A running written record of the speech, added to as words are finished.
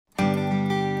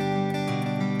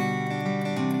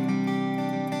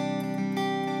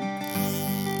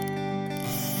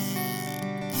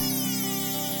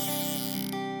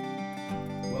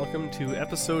to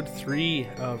episode 3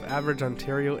 of Average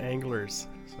Ontario Anglers.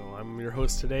 So I'm your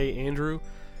host today, Andrew,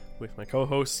 with my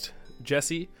co-host,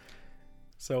 Jesse.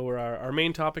 So our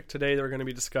main topic today that we're going to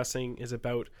be discussing is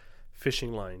about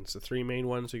fishing lines. The three main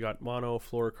ones, we got mono,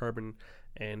 fluorocarbon,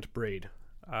 and braid.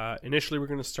 Initially, we're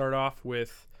going to start off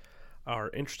with our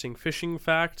interesting fishing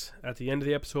fact. At the end of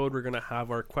the episode, we're going to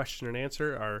have our question and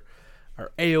answer,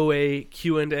 our AOA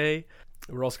Q&A.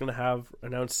 We're also going to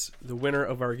announce the winner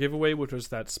of our giveaway, which was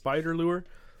that spider lure.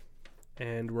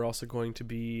 And we're also going to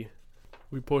be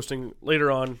posting later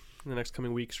on in the next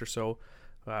coming weeks or so.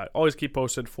 Always keep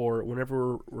posted for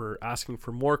whenever we're asking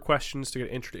for more questions to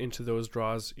get entered into those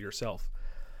draws yourself.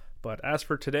 But as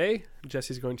for today,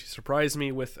 Jesse's going to surprise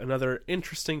me with another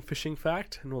interesting fishing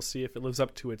fact, and we'll see if it lives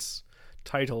up to its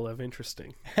title of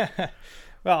interesting.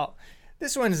 Well,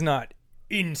 this one's not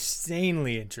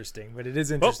insanely interesting, but it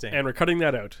is interesting. Oh, and we're cutting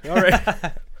that out. All right.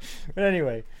 But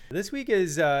anyway, this week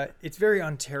is it's very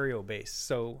Ontario based.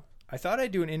 So I thought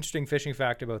I'd do an interesting fishing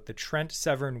fact about the Trent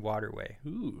Severn Waterway.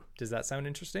 Ooh, does that sound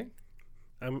interesting?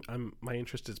 My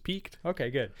interest is piqued. Okay,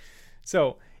 good.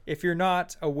 So if you're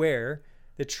not aware,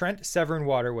 the Trent Severn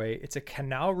Waterway, it's a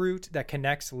canal route that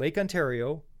connects Lake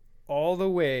Ontario all the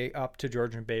way up to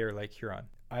Georgian Bay or Lake Huron.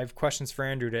 I have questions for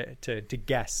Andrew to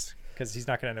guess, because he's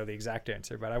not going to know the exact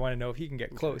answer, but I want to know if he can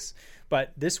get close.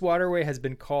 But this waterway has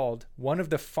been called one of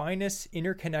the finest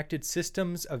interconnected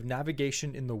systems of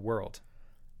navigation in the world.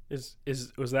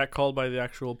 Was that called by the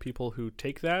actual people who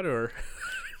take that, or?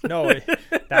 No,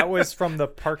 that was from the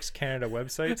Parks Canada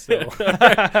website. So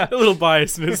a little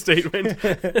bias in his statement.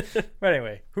 But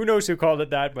anyway, who knows who called it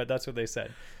that, but that's what they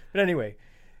said. But anyway,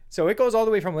 so it goes all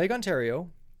the way from Lake Ontario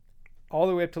all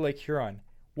the way up to Lake Huron.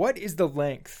 What is the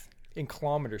length in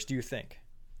kilometers, do you think?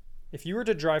 If you were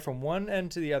to drive from one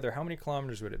end to the other, how many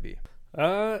kilometers would it be?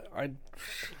 I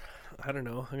don't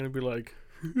know. I'm gonna be like,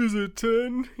 is it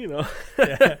 10? You know.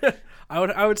 Yeah.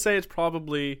 I would say it's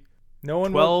probably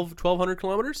 1,200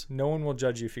 kilometers. No one will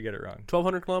judge you if you get it wrong.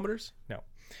 1,200 kilometers? No.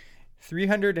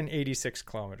 386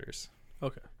 kilometers.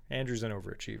 Okay. Andrew's an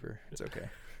overachiever. It's okay.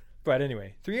 But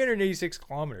anyway, 386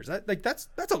 kilometers. That's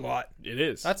a lot. It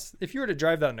is. That's, if you were to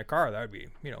drive that in a car, that would be,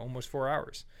 almost 4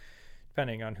 hours,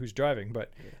 depending on who's driving. But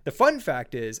the fun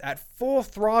fact is, at full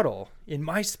throttle in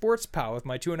my sports pal with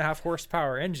my 2.5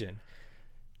 horsepower engine,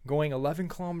 going 11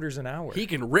 kilometers an hour, he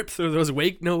can rip through those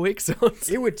no wake zones.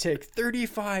 It would take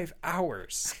 35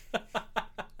 hours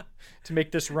to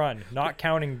make this run, not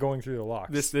counting going through the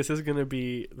locks. This is going to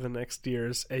be the next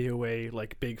year's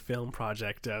AOA big film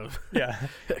project of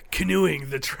canoeing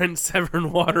the Trent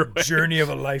Severn Waterway. Journey of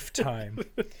a lifetime.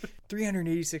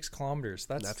 386 kilometers.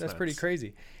 That's pretty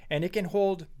crazy. And it can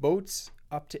hold boats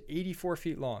up to 84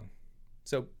 feet long.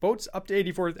 So boats up to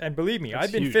 84, and believe me,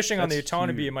 I've been fishing on the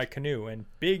Otonabee in my canoe, and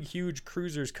big, huge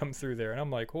cruisers come through there, and I'm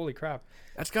like, holy crap.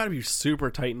 That's got to be super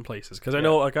tight in places, because I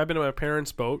know, I've been in my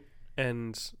parents' boat,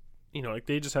 and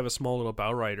they just have a small little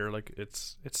bow rider,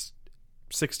 it's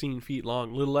 16 feet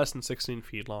long, a little less than 16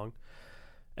 feet long,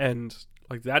 and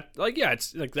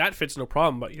that fits no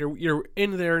problem. But you're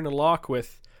in there in a lock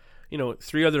with,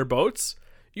 3 other boats.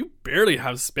 You barely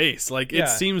have space. It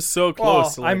seems so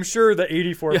close. Well, I'm sure the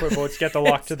 84-foot boats get the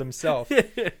lock to themselves.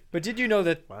 But did you know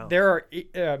that there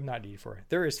are, not 84,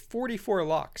 there is 44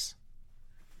 locks.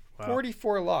 Wow.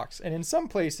 44 locks. And in some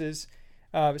places,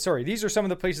 these are some of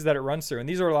the places that it runs through. And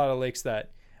these are a lot of lakes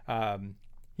that,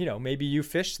 maybe you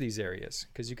fish these areas,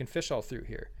 because you can fish all through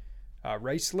here.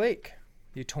 Rice Lake,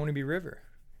 the Otonabee River,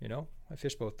 I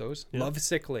fish both those. Yeah.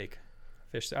 Lovesick Lake.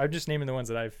 I'm just naming the ones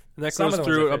that I've... And that goes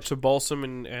through up to Balsam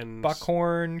and...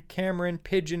 Buckhorn, Cameron,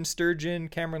 Pigeon, Sturgeon,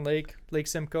 Cameron Lake, Lake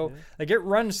Simcoe. Yeah. It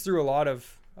runs through a lot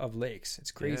of lakes.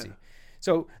 It's crazy. Yeah.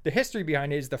 So the history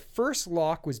behind it is the first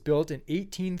lock was built in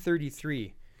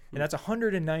 1833. And that's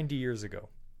 190 years ago,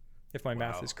 if my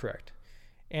math is correct.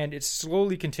 And it's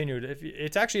slowly continued.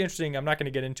 It's actually interesting. I'm not going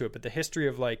to get into it, but the history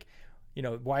of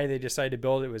why they decided to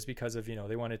build it was because of,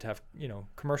 they wanted to have,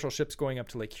 commercial ships going up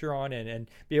to Lake Huron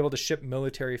and be able to ship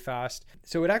military fast.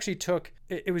 So it actually took,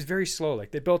 it was very slow.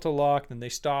 They built a lock, then they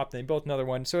stopped, then they built another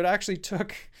one. So it actually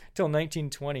took till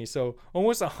 1920. So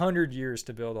almost 100 years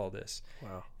to build all this.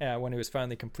 Wow. When it was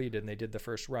finally completed and they did the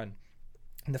first run.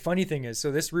 And the funny thing is, so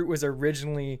this route was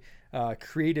originally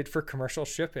created for commercial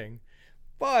shipping.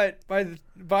 But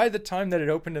by the time that it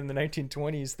opened in the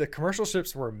 1920s, the commercial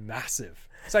ships were massive.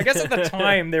 So I guess at the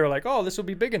time they were like, oh, this will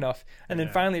be big enough. And then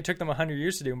finally it took them 100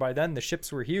 years to do. And by then the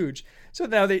ships were huge. So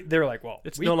now they're like, well,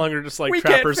 it's no longer just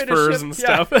trappers' furs and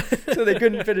stuff. So they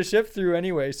couldn't fit a ship through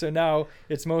anyway. So now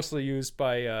it's mostly used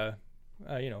by,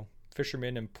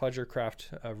 fishermen and pleasure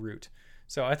craft route.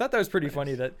 So I thought that was pretty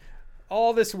funny that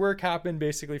all this work happened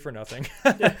basically for nothing.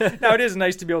 Now, it is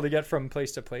nice to be able to get from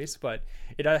place to place, but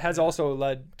it has also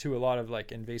led to a lot of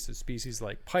like invasive species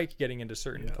like pike getting into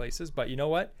certain places. But you know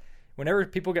what? Whenever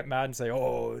people get mad and say,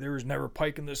 oh, there was never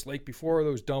pike in this lake before,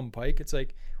 those dumb pike, it's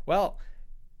like, well,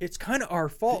 it's kind of our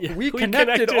fault. We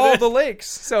connected all the lakes.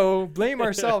 So blame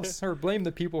ourselves or blame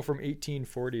the people from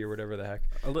 1840 or whatever the heck.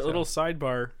 A little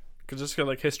sidebar, because just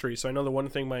like history. So I know the one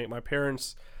thing my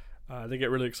parents, they get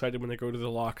really excited when they go to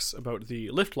the locks about the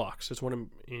lift locks. There's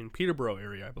one in Peterborough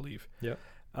area, I believe. Yeah.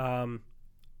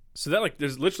 So that like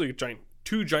there's literally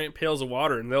two giant pails of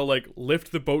water, and they'll like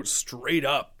lift the boat straight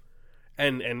up.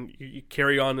 And you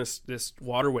carry on this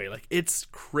waterway. Like, it's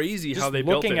crazy just how they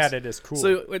built this. Looking at it is cool.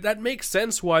 So that makes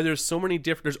sense why there's so many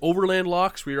different... There's overland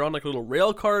locks where you're on like a little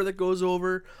rail car that goes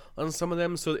over on some of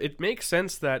them. So it makes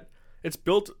sense that it's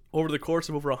built over the course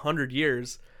of over 100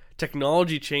 years.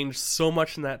 Technology changed so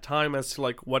much in that time as to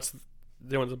like what's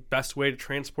the best way to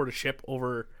transport a ship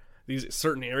over these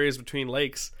certain areas between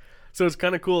lakes. So it's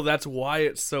kind of cool. That's why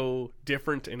it's so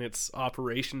different in its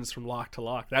operations from lock to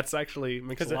lock. That's actually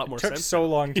makes a lot more sense. It took so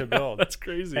long to build. That's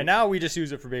crazy. And now we just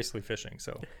use it for basically fishing.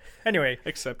 So anyway.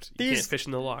 Except you can't fish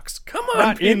in the locks. Come on,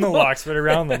 not in the locks, but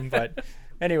around them. But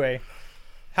anyway,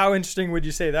 how interesting would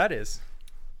you say that is?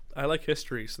 I like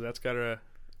history, so that's gotta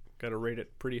rate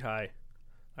it pretty high.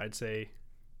 I'd say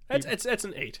it's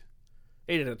an 8.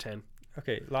 8 out of 10.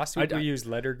 Okay, last week we used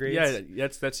letter grades. Yeah,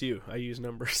 that's you. I use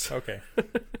numbers. Okay.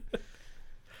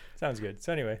 Sounds good.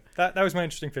 So anyway, that was my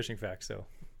interesting fishing fact. So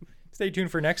stay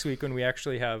tuned for next week when we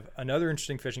actually have another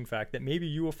interesting fishing fact that maybe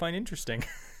you will find interesting.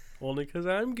 Only because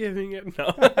I'm giving it.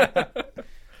 No.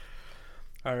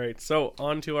 All right, so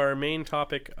on to our main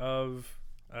topic of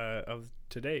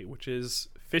today, which is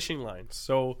fishing lines.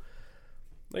 So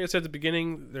like I said at the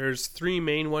beginning, there's 3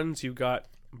 main ones. You've got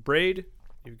braid,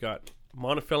 you've got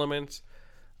monofilament,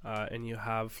 and you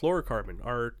have fluorocarbon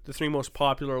are the 3 most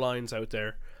popular lines out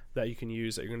there that you can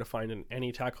use that you're going to find in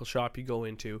any tackle shop you go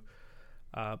into.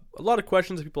 A lot of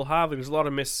questions that people have. There's a lot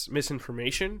of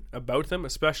misinformation about them,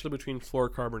 especially between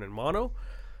fluorocarbon and mono.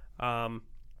 A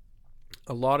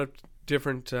lot of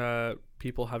different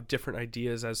people have different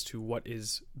ideas as to what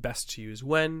is best to use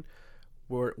when,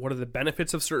 what are the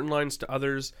benefits of certain lines to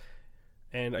others.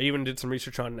 And I even did some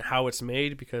research on how it's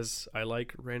made because I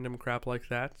like random crap like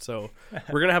that. So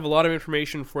we're going to have a lot of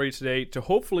information for you today to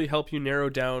hopefully help you narrow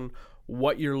down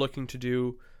what you're looking to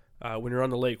do when you're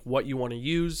on the lake, what you want to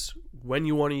use, when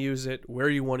you want to use it, where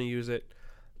you want to use it.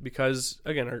 Because,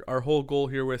 again, our whole goal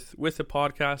here with the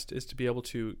podcast is to be able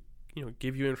to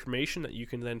give you information that you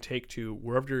can then take to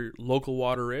wherever your local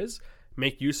water is,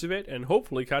 make use of it, and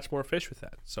hopefully catch more fish with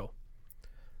that. So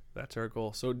that's our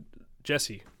goal. So,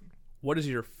 Jesse, what is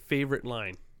your favorite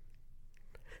line?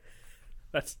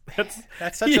 That's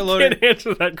such a loaded... You can't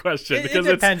answer that question because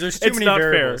it depends. There's too many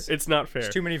variables. It's not fair.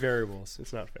 There's too many variables.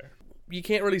 It's not fair. You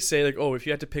can't really say like, oh, if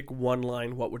you had to pick one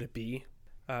line, what would it be?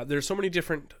 There's so many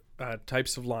different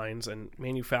types of lines and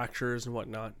manufacturers and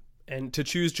whatnot, and to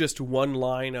choose just one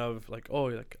line of like, oh,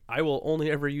 like I will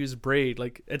only ever use braid,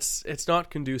 like it's not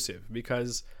conducive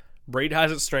because braid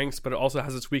has its strengths, but it also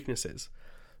has its weaknesses.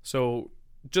 So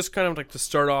just kind of like to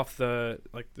start off the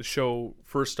show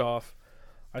first off,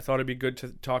 I thought it'd be good to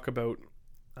talk about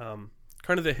kind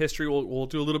of the history. We'll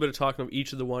do a little bit of talking of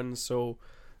each of the ones. So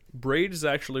braid is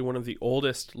actually one of the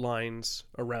oldest lines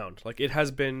around. Like it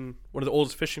has been one of the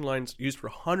oldest fishing lines used for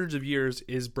hundreds of years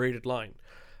is braided line.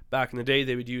 Back in the day,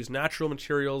 they would use natural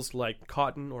materials like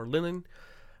cotton or linen.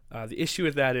 The issue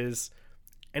with that is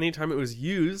anytime it was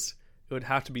used, it would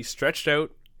have to be stretched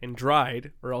out and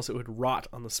dried, or else it would rot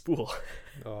on the spool.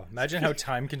 Oh, imagine how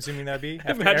time-consuming that'd be.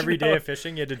 After every day of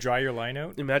fishing, you had to dry your line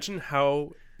out. Imagine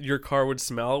how your car would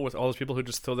smell with all those people who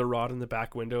just throw their rod in the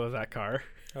back window of that car.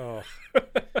 Oh.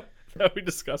 That would be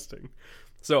disgusting.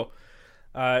 So,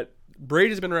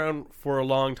 braid has been around for a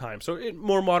long time. So, in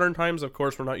more modern times, of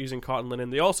course, we're not using cotton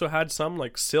linen. They also had some,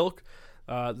 like silk.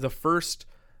 The first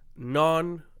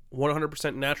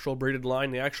non-100% natural braided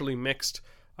line, they actually mixed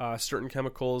certain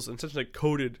chemicals and essentially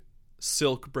coated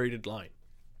silk braided line.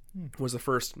 Was the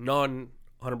first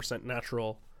non-100%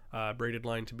 natural braided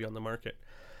line to be on the market.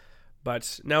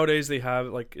 But nowadays they have,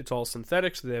 like, it's all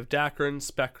synthetic, so they have Dacron,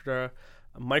 Spectra,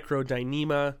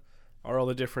 Microdyneema, are all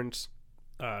the different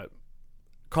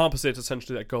composites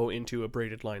essentially that go into a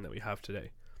braided line that we have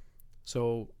today.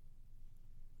 So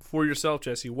for yourself,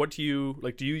 Jesse, what do you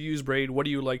like? Do you use braid? What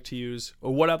do you like to use?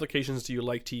 Or what applications do you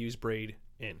like to use braid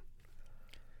in?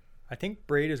 I think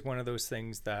braid is one of those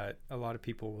things that a lot of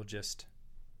people will just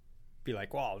be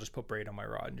like, well, I'll just put braid on my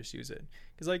rod and just use it.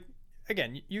 Because, like,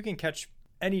 again, you can catch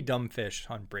any dumb fish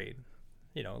on braid.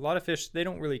 a lot of fish, they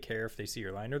don't really care if they see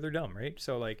your line or they're dumb, right?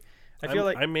 So like, I feel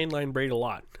like I mainline braid a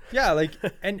lot. Yeah, like,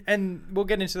 and we'll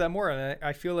get into that more. And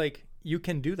I feel like you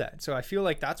can do that. So I feel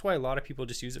like that's why a lot of people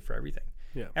just use it for everything.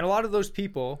 Yeah. And a lot of those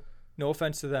people, no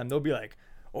offense to them, they'll be like,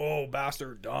 oh,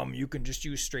 bastard, dumb, you can just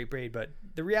use straight braid. But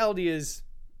the reality is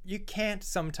you can't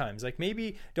sometimes. Like,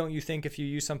 maybe don't you think if you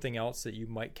use something else that you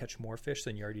might catch more fish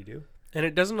than you already do? And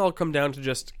it doesn't all come down to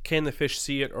just can the fish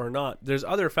see it or not. There's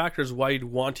other factors why you'd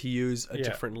want to use a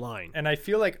different line. And I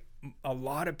feel like a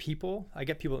lot of people, I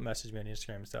get people that message me on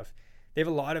Instagram and stuff, they have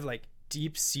a lot of like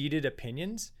deep-seated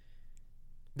opinions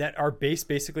that are based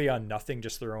basically on nothing,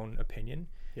 just their own opinion.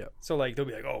 Yeah. So like they'll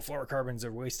be like, oh, fluorocarbon's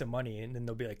a waste of money, and then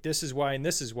they'll be like, this is why and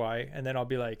this is why, and then I'll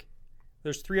be like,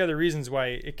 there's 3 other reasons why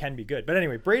it can be good. But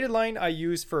anyway, braided line I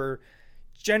use for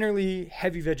generally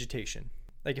heavy vegetation.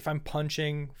 Like if I'm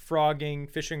punching, frogging,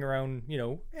 fishing around,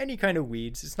 any kind of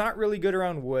weeds. It's not really good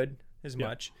around wood as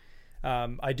much.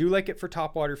 I do like it for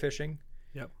topwater fishing.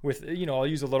 Yep. With, I'll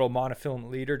use a little monofilament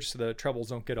leader just so the trebles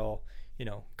don't get all,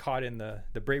 caught in the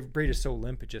braid is so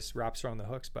limp it just wraps around the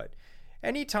hooks. But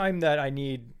anytime that I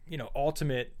need,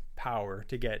 ultimate power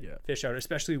to get fish out,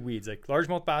 especially weeds, like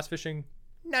largemouth bass fishing,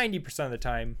 90% of the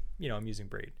time, I'm using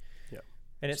braid. Yeah.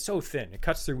 And it's so thin. It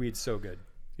cuts through weeds so good.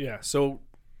 Yeah. So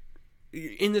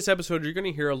in this episode, you're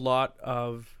going to hear a lot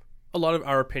of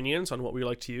our opinions on what we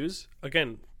like to use.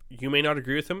 Again, you may not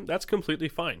agree with them. That's completely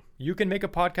fine. You can make a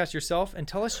podcast yourself and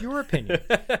tell us your opinion.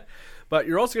 But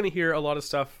you're also going to hear a lot of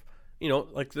stuff,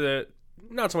 like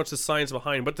not so much the science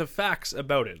behind, but the facts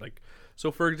about it. Like,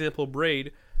 so for example,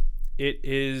 braid,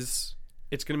 it's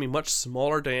going to be much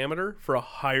smaller diameter for a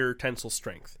higher tensile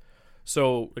strength.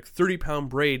 So like 30-pound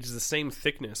braid is the same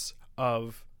thickness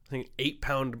of, I think,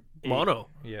 8-pound mono.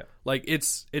 Yeah. Like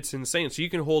it's insane. So you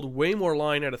can hold way more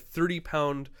line at a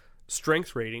 30-pound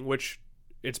strength rating, which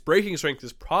its breaking strength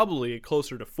is probably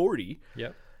closer to 40.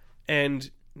 Yep.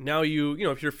 And now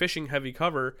if you're fishing heavy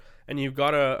cover and you've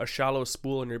got a shallow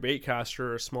spool in your bait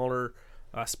caster or a smaller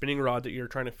spinning rod that you're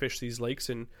trying to fish these lakes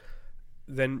in,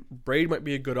 then braid might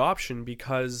be a good option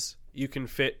because you can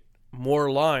fit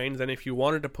more line than if you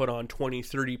wanted to put on 20,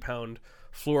 30-pound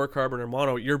fluorocarbon or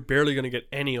mono. You're barely going to get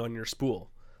any on your spool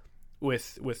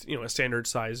with a standard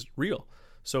size reel.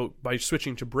 So by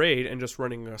switching to braid and just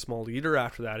running a small leader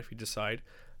after that, if you decide,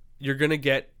 you're going to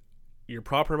get your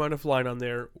proper amount of line on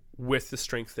there with the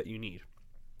strength that you need.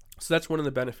 So that's one of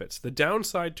the benefits. The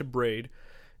downside to braid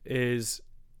is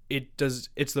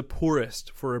it's the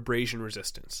poorest for abrasion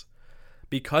resistance.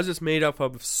 Because it's made up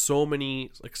of so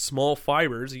many like small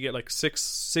fibers, you get like 6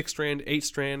 strand, 8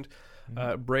 strand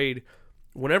braid.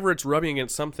 Whenever it's rubbing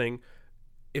against something,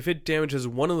 if it damages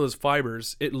one of those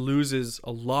fibers, it loses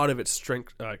a lot of its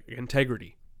strength,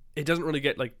 integrity. It doesn't really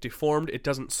get like deformed. It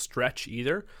doesn't stretch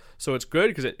either. So it's good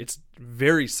because it's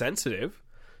very sensitive.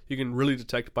 You can really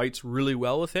detect bites really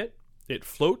well with it. It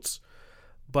floats.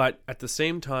 But at the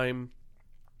same time,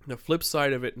 the flip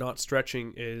side of it not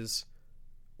stretching is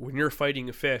when you're fighting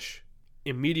a fish,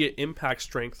 immediate impact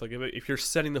strength. Like if you're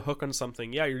setting the hook on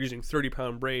something, you're using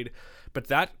 30-pound braid, but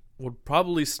that would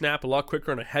probably snap a lot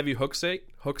quicker on a heavy hook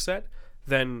set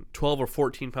than 12 or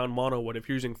 14-pound mono would if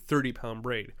you're using 30-pound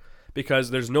braid,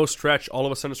 because there's no stretch. All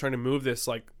of a sudden it's trying to move this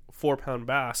like 4-pound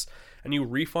bass and you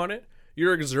reef on it,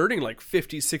 you're exerting like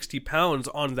 50, 60 pounds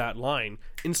on that line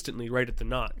instantly right at the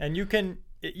knot. And you can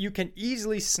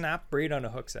easily snap braid on a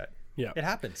hook set. Yeah. It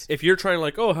happens. If you're trying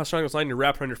like, how strong is line, you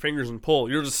wrap around your fingers and pull,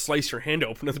 you'll just slice your hand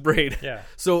open with braid. Yeah.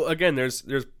 So again, there's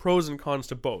pros and cons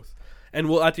to both. And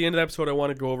at the end of the episode, I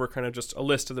want to go over kind of just a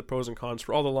list of the pros and cons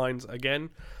for all the lines again.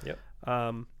 Yep.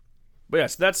 But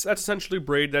yes, that's essentially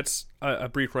braid. That's a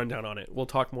brief rundown on it. We'll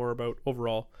talk more about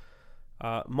overall.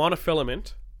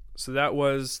 Monofilament. So that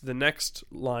was the next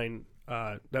line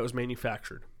that was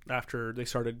manufactured after they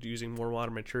started using more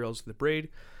modern materials for the braid.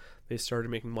 They started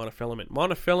making monofilament.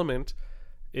 Monofilament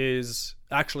is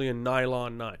actually a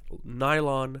nylon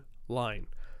line.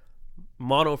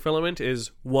 Monofilament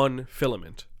is one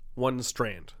filament, one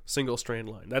strand, single strand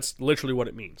line. That's literally what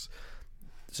it means.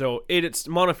 So it's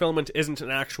monofilament isn't an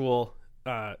actual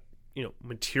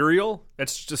material.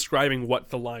 It's describing what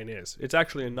the line is. It's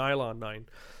actually a nylon line.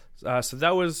 So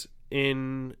that was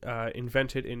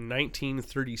invented in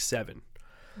 1937.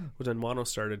 Was when mono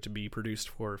started to be produced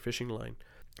for fishing line.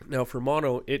 Now for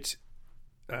mono,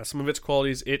 some of its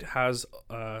qualities, it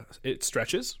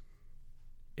stretches.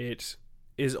 It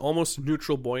is almost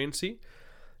neutral buoyancy.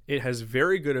 It has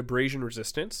very good abrasion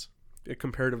resistance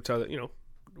compared to other,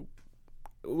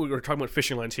 we're talking about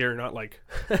fishing lines here, not like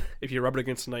if you rub it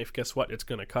against a knife, guess what? It's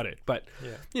going to cut it. But,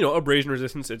 abrasion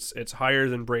resistance, it's higher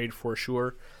than braid for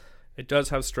sure. It does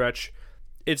have stretch.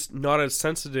 it's not as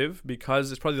sensitive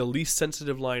because it's probably the least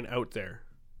sensitive line out there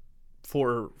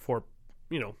for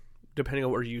depending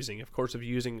on what you're using. Of course, if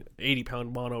you're using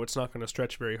 80-pound mono, it's not going to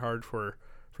stretch very hard for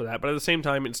that. But at the same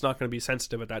time, it's not going to be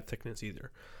sensitive at that thickness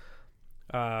either.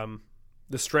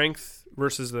 The strength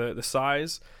versus the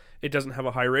size, it doesn't have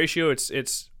a high ratio.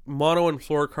 It's mono and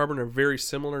fluorocarbon are very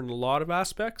similar in a lot of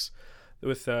aspects,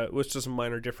 with just some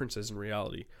minor differences in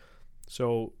reality.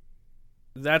 So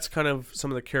that's kind of some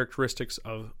of the characteristics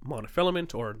of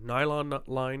monofilament or nylon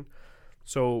line.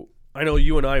 So I know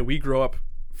you and I, we grow up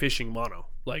fishing mono.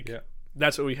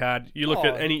 That's what we had. You look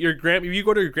at if you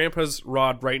go to your grandpa's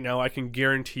rod right now, I can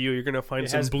guarantee you're going to find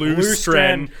some blue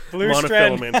strand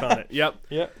monofilament on it.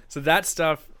 Yep. So that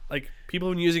stuff, like, people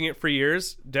have been using it for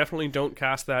years. Definitely don't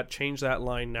cast that. Change that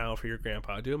line now for your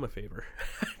grandpa. Do him a favor.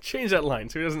 Change that line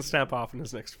so he doesn't snap off in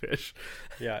his next fish.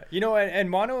 Yeah. And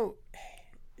mono,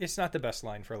 it's not the best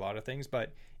line for a lot of things,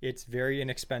 but it's very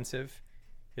inexpensive.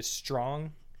 It's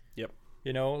strong. Yep.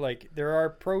 There are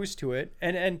pros to it.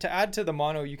 And to add to the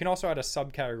mono, you can also add a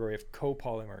subcategory of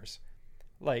copolymers.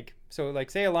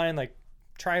 Say a line like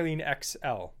Trilene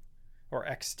XL or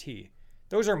XT.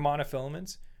 Those are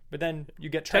monofilaments, but then you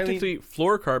get Trilene. Technically,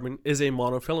 fluorocarbon is a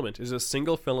monofilament, is a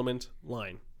single filament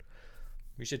line.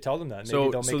 We should tell them that.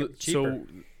 Maybe they'll make it cheaper.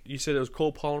 So you said it was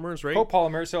copolymers, right?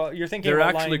 Copolymers. So you're thinking they're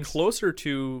about actually lines... closer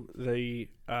to the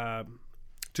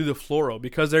fluoro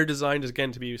because they're designed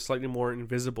again to be slightly more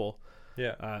invisible.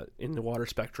 Yeah. In the water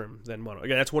spectrum than mono.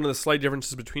 Again, that's one of the slight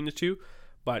differences between the two,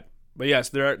 but yes,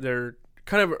 they're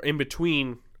kind of in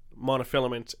between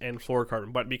monofilament and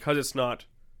fluorocarbon. But because it's not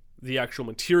the actual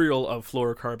material of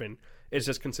fluorocarbon, it's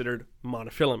just considered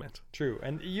monofilament. True,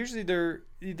 and usually they're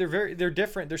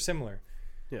different. They're similar.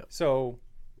 Yeah. So,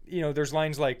 there's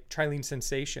lines like Trilene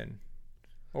Sensation,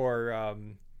 or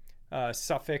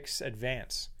Suffix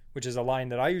Advance, which is a line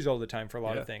that I use all the time for a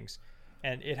lot of things.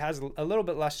 And it has a little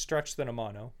bit less stretch than a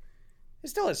mono. It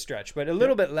still has stretch, but a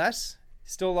little bit less.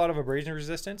 Still a lot of abrasion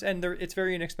resistance, and it's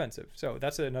very inexpensive. So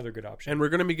that's another good option. And we're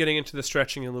going to be getting into the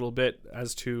stretching a little bit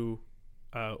as to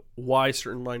why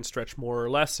certain lines stretch more or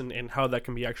less, and how that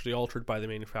can be actually altered by the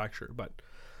manufacturer. But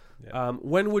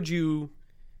when would you,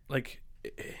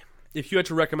 if you had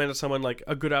to recommend to someone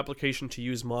a good application to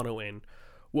use mono in,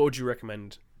 what would you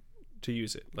recommend to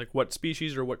use it? What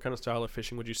species or what kind of style of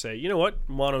fishing would you say, you know what,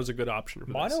 mono is a good option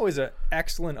for mono is an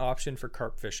excellent option for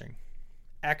carp fishing.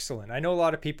 Excellent. I know a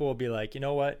lot of people will be like, you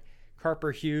know what, carp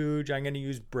are huge, I'm going to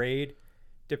use braid.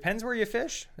 Depends where you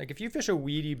fish. If you fish a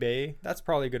weedy bay, that's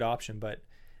probably a good option. But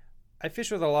I fish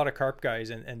with a lot of carp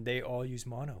guys, and they all use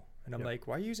mono, and I'm like,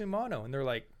 why are you using mono? And they're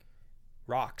like,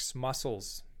 rocks,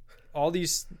 mussels, all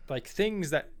these things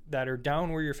that are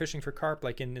down where you're fishing for carp,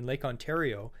 in Lake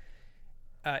Ontario.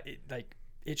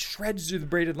 It shreds through the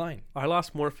braided line. I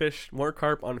lost more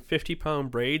carp on 50-pound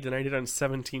braid than I did on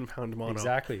 17-pound mono.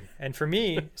 Exactly. And for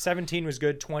me, 17 was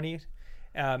good. 20,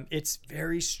 it's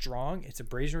very strong. It's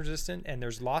abrasion resistant, and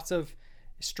there's lots of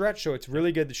stretch, so it's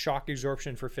really good. The shock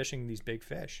absorption for fishing these big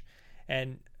fish,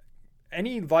 and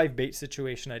any live bait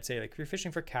situation, I'd say, if you're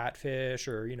fishing for catfish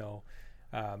or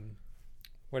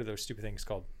what are those stupid things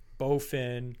called?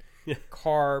 Bowfin,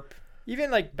 carp,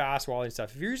 even bass, walleye and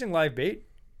stuff. If you're using live bait,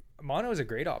 mono is a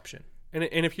great option. And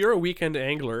if you're a weekend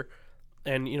angler,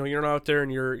 and you're not out there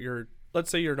and you're let's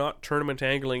say you're not tournament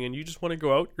angling and you just want to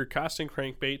go out, you're casting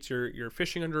crankbaits, you're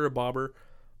fishing under a bobber,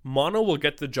 mono will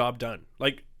get the job done.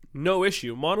 No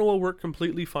issue. Mono will work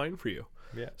completely fine for you.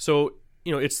 Yeah. So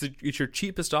it's your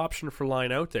cheapest option for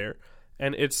line out there,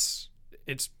 and it's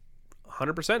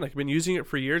 100%. I've been using it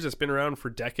for years. It's been around for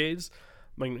decades.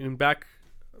 Back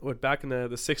in the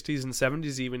 60s and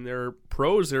 70s, even, there are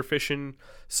pros, they're fishing,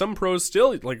 some pros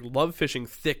still love fishing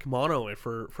thick mono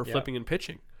for flipping and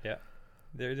pitching. Yeah,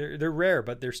 they're rare,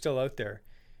 but they're still out there.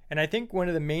 And I think one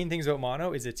of the main things about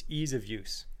mono is its ease of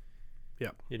use. Yeah,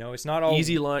 it's not all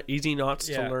easy knots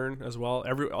to learn as well.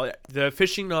 The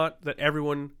fishing knot that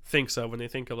everyone thinks of when they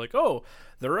think of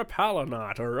the Rapala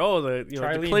knot, or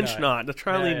the clinch knot, the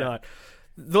Trilene knot.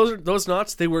 Those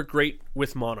knots, they work great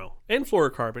with mono and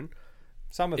fluorocarbon.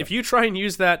 Some of them. If you try and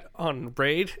use that on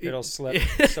braid, it'll slip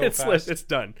so fast. It's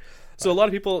done. So a lot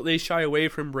of people, they shy away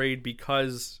from braid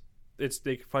because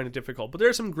they find it difficult. But there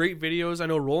are some great videos. I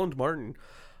know Roland Martin,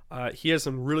 he has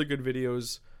some really good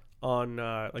videos on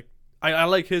I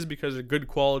like his because they're good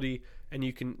quality and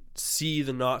you can see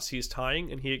the knots he's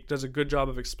tying, and he does a good job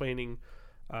of explaining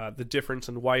the difference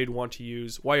and why you'd want to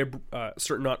use, why a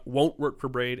certain knot won't work for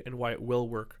braid and why it will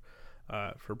work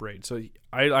for braid. So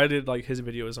I did his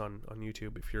videos on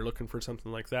YouTube if you're looking for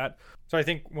something like that. So I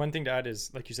think one thing to add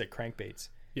is, like you said, crankbaits.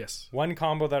 Yes. One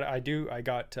combo that I do, I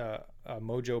got a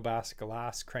Mojo Bass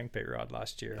Glass crankbait rod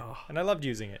last year, and I loved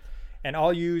using it. And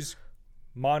I'll use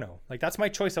mono. Like, that's my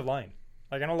choice of line.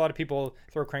 Like, I know a lot of people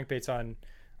throw crankbaits on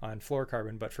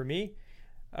fluorocarbon, but for me,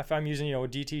 if I'm using, a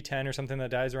DT10 or something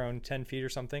that dies around 10 feet or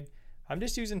something, I'm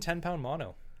just using 10-pound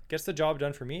mono. Gets the job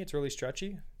done for me. It's really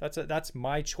stretchy. That's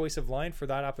my choice of line for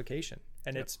that application.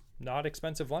 And it's not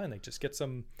expensive line. Like, just get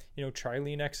some,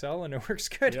 Trilene XL and it works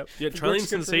good. Yep. Yeah, Trilene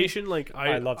Sensation, like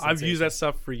I love Sensation. I've used that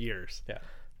stuff for years. Yeah.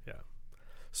 Yeah.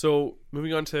 So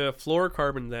moving on to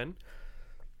fluorocarbon then.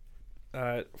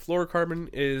 Fluorocarbon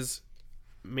is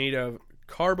made of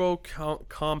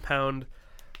compound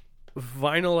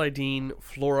vinylidene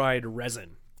fluoride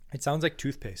resin. It sounds like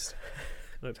toothpaste.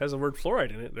 It has the word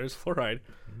fluoride in it. There's fluoride.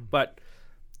 But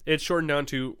it's shortened down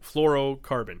to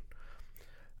fluorocarbon.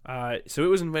 So it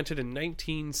was invented in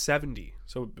 1970.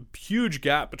 So a huge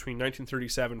gap between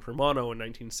 1937 for mono and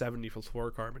 1970 for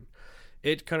fluorocarbon.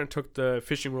 It kind of took the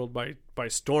fishing world by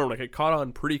storm. Like, it caught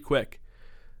on pretty quick.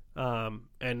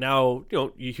 And now,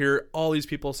 you hear all these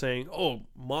people saying, oh,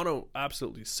 mono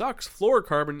absolutely sucks.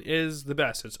 Fluorocarbon is the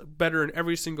best. It's better in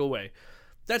every single way.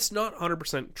 That's not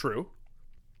 100% true.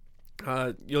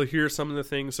 You'll hear some of the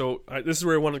things. So this is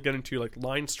where I want to get into, like,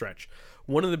 line stretch.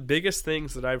 One of the biggest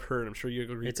things that I've heard, I'm sure you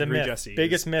agree, it's a myth. Jesse,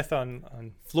 biggest myth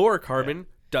on fluorocarbon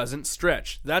doesn't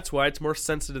stretch. That's why it's more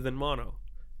sensitive than mono.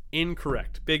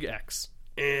 Incorrect. Big X.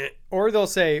 Or they'll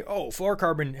say, oh,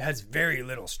 fluorocarbon has very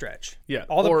little stretch. Yeah.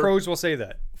 All the pros will say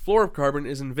that. Fluorocarbon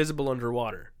is invisible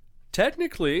underwater.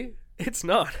 Technically, it's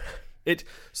not.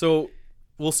 So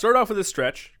we'll start off with a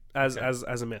stretch as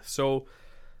a myth. So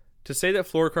to say that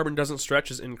fluorocarbon doesn't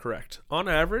stretch is incorrect. On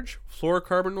average,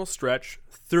 fluorocarbon will stretch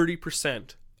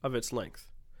 30% of its length.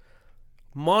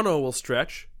 Mono will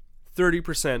stretch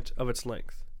 30% of its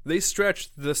length. They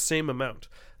stretch the same amount.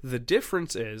 The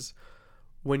difference is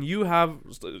when you have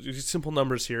simple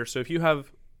numbers here. So if you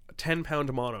have a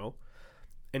 10-pound mono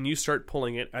and you start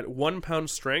pulling it at 1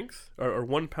 pound strength or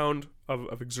 1 pound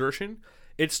of exertion,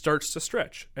 it starts to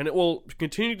stretch. And it will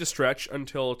continue to stretch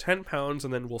until 10 pounds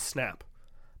and then will snap.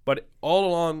 But all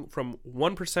along from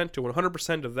 1% to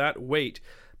 100% of that weight,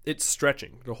 it's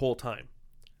stretching the whole time.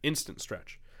 Instant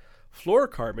stretch.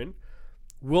 Fluorocarbon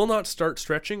will not start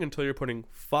stretching until you're putting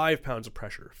 5 pounds of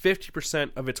pressure.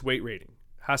 50% of its weight rating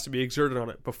has to be exerted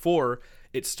on it before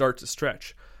it starts to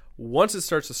stretch. Once it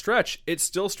starts to stretch, it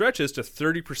still stretches to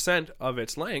 30% of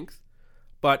its length,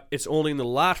 but it's only in the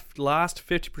last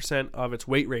 50% of its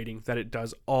weight rating that it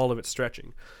does all of its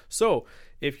stretching. So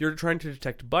if you're trying to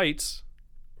detect bites,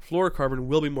 fluorocarbon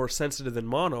will be more sensitive than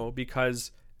mono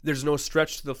because there's no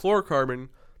stretch to the fluorocarbon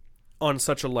on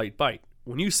such a light bite.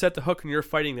 When you set the hook and you're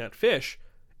fighting that fish,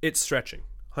 it's stretching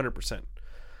 100%.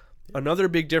 Another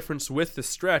big difference with the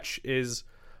stretch is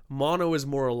mono is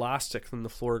more elastic than the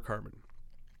fluorocarbon.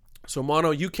 So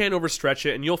mono, you can't overstretch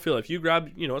it, and you'll feel it. If you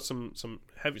grab, some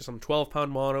heavy, some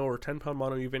 12-pound mono or 10-pound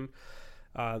mono even,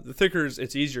 the thicker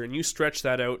it's easier, and you stretch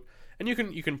that out, and you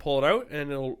can pull it out,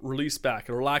 and it'll release back.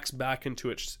 It'll relax back into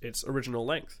its original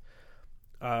length.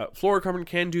 Fluorocarbon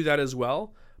can do that as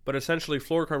well, but essentially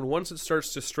fluorocarbon, once it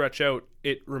starts to stretch out,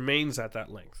 it remains at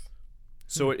that length.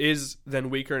 So it is then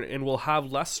weaker and will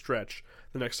have less stretch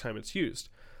the next time it's used.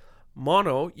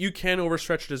 Mono, you can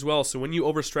overstretch it as well. So when you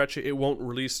overstretch it, it won't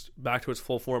release back to its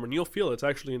full form, and you'll feel it's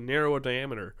actually a narrower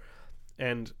diameter.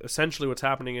 And essentially what's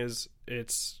happening is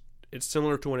it's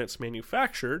similar to when it's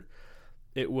manufactured.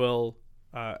 It will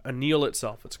anneal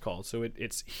itself, it's called. So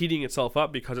it's heating itself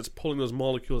up because it's pulling those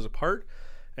molecules apart,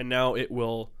 and now it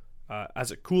will, as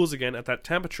it cools again at that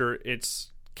temperature,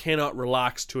 it's cannot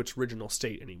relax to its original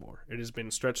state anymore. It has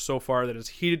been stretched so far that it's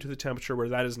heated to the temperature where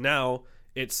that is now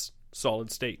its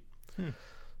solid state.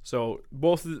 So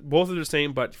both are the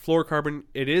same, but fluorocarbon,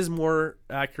 it is more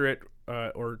accurate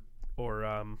or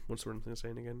what's the word I'm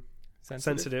saying again?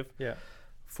 Sensitive. Yeah.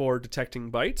 For detecting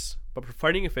bites, but for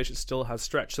fighting a fish, it still has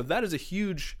stretch. So that is a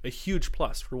huge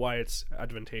plus for why it's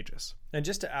advantageous. And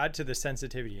just to add to the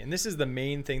sensitivity, and this is the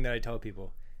main thing that I tell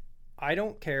people, I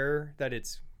don't care that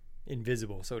it's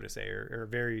invisible, so to say, or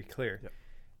very clear. Yep.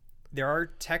 There are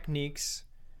techniques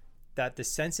that the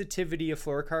sensitivity of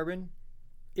fluorocarbon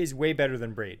is way better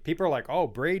than braid. People are like, oh,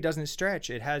 braid doesn't stretch.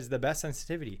 It has the best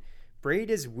sensitivity. Braid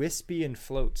is wispy and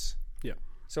floats. Yeah.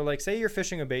 So like say you're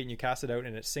fishing a bait and you cast it out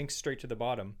and it sinks straight to the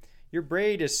bottom. Your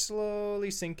braid is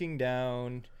slowly sinking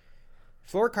down.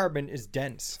 Fluorocarbon is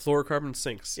dense. Fluorocarbon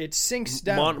sinks. It sinks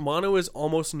down. Mono is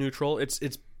almost neutral. It's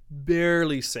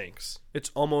barely sinks.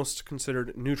 It's almost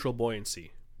considered neutral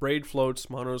buoyancy. Braid floats,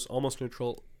 mono's almost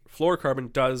neutral.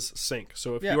 Fluorocarbon does sink.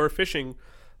 So if you are fishing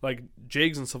like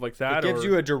jigs and stuff like that. It gives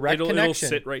you a direct connection. It'll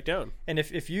sit right down. And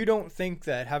if you don't think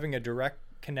that having a direct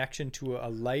connection to a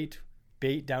light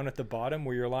bait down at the bottom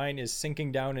where your line is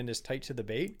sinking down and is tight to the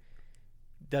bait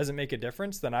doesn't make a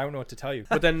difference, then I don't know what to tell you.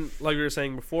 But then, like we were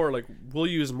saying before, like we'll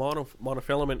use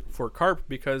monofilament for carp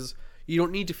because you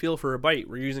don't need to feel for a bite.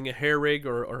 We're using a hair rig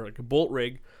or like a bolt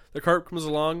rig. The carp comes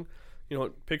along,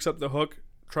 it picks up the hook,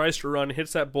 tries to run,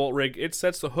 hits that bolt rig, it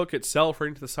sets the hook itself right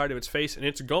into the side of its face, and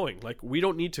it's going. Like, we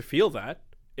don't need to feel that.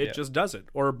 It just does it.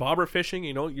 Or bobber fishing,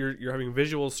 you're having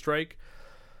visual strike.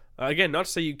 Again, not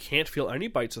to say you can't feel any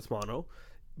bites with mono,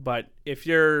 but if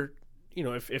you're,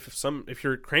 if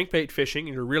you're crankbait fishing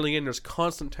and you're reeling in, there's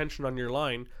constant tension on your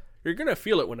line, you're going to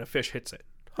feel it when a fish hits it.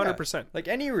 100%. Yeah. Like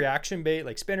any reaction bait,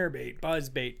 like spinner bait, buzz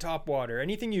bait, top water,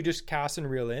 anything you just cast and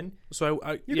reel in. So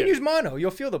you can use mono.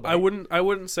 You'll feel the bite. I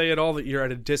wouldn't say at all that you're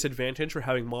at a disadvantage for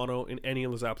having mono in any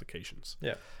of those applications.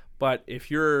 Yeah. But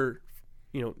if you're,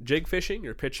 jig fishing,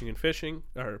 you're pitching and fishing,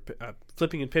 or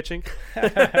flipping and pitching,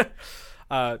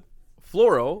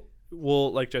 fluoro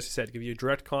will, like Jesse said, give you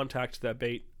direct contact to that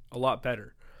bait a lot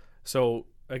better. So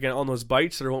again, on those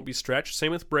bites, there won't be stretch.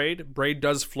 Same with braid. Braid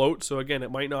does float, so again,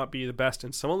 it might not be the best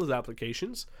in some of those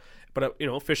applications. But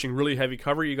fishing really heavy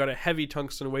cover, you got a heavy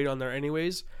tungsten weight on there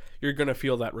anyways. You're gonna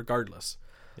feel that regardless.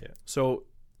 Yeah. So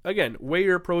again, weigh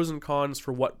your pros and cons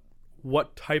for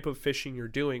what type of fishing you're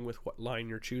doing with what line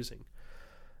you're choosing.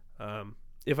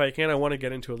 If I can, I want to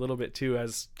get into a little bit too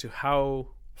as to how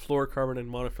fluorocarbon and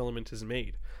monofilament is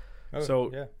made.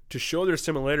 To show their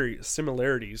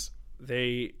similarities.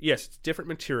 It's different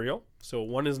material. So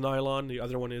one is nylon, the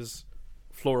other one is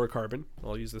fluorocarbon.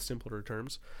 I'll use the simpler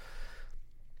terms.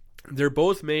 They're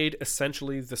both made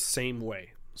essentially the same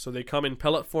way. So they come in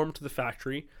pellet form to the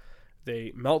factory.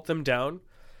 They melt them down.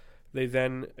 They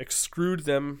then extrude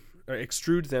them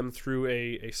through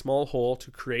a small hole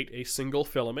to create a single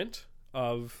filament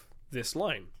of this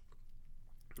line.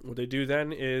 What they do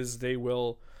then is they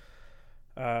will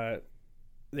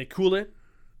they cool it.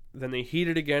 Then they heat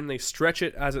it again. They stretch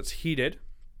it as it's heated.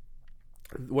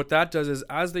 What that does is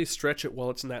as they stretch it while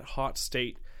it's in that hot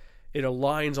state, it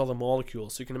aligns all the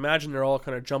molecules. So you can imagine they're all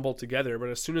kind of jumbled together, but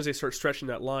as soon as they start stretching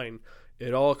that line,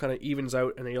 it all kind of evens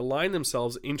out and they align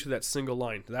themselves into that single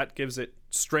line. That gives it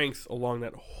strength along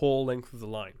that whole length of the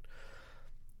line.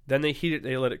 Then they heat it,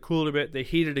 they let it cool a bit. They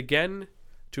heat it again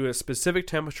to a specific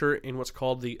temperature in what's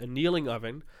called the annealing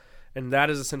oven, and that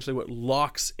is essentially what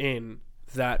locks in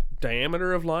that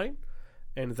diameter of line,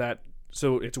 and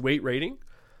so it's weight rating,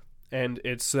 and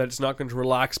it's so that it's not going to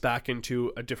relax back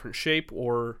into a different shape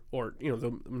or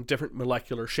the different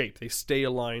molecular shape. They stay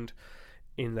aligned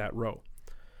in that row.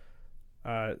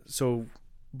 So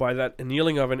by that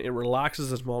annealing oven, it relaxes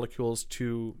those molecules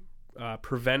to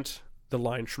prevent the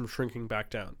line from shrinking back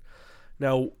down.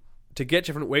 Now, to get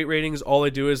different weight ratings, all they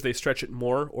do is they stretch it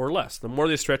more or less. The more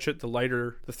they stretch it, the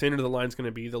thinner the line's going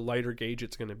to be, the lighter gauge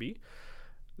it's going to be.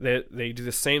 They do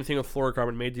the same thing with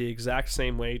fluorocarbon, made the exact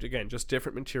same way. Again, just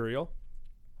different material.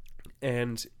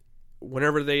 And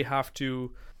whenever they have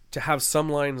to have some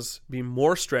lines be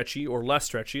more stretchy or less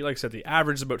stretchy, like I said, the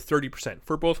average is about 30%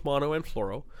 for both mono and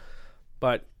fluoro.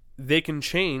 But they can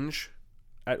change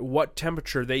at what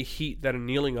temperature they heat that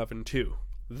annealing oven to.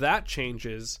 That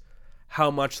changes how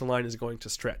much the line is going to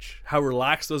stretch. How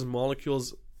relaxed those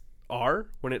molecules are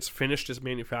when it's finished as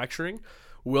manufacturing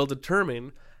will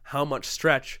determine how much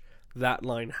stretch that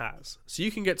line has. So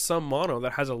you can get some mono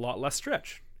that has a lot less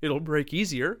stretch. It'll break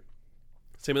easier.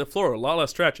 Same with the fluoro, a lot less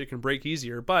stretch. It can break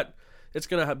easier, but it's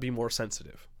going to be more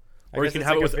sensitive. Or you can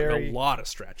have it with a lot of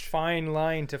stretch. Fine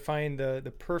line to find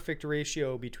the perfect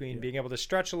ratio between being able to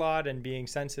stretch a lot and being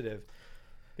sensitive.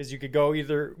 Because you could go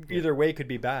either way could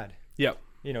be bad. Yeah.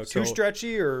 Too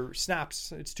stretchy or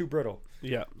snaps. It's too brittle.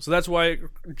 Yeah. So that's why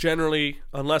generally,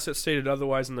 unless it's stated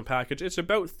otherwise in the package, it's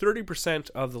about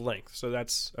 30% of the length. So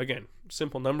that's, again,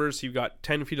 simple numbers. You've got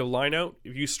 10 feet of line out.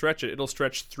 If you stretch it, it'll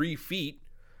stretch 3 feet.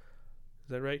 Is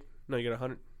that right? No, you got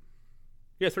 100.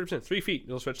 Yeah, 30%. 3 feet.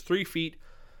 It'll stretch 3 feet,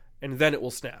 and then it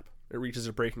will snap. It reaches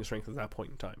a breaking strength at that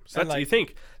point in time. So that's, you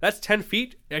think, that's 10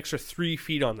 feet, extra 3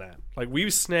 feet on that. Like,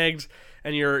 we've snagged,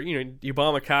 and you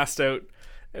bomb a cast out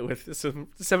with some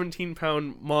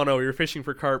 17-pound mono, you're fishing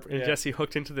for carp, and Jesse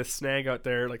hooked into this snag out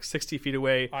there like 60 feet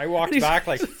away. I walked back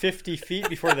like 50 feet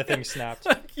before the thing snapped.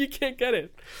 You can't get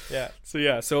it. Yeah.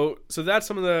 So that's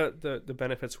some of the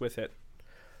benefits with it.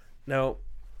 Now,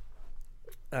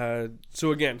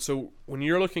 so when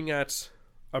you're looking at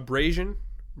abrasion,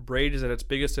 braid is at its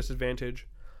biggest disadvantage.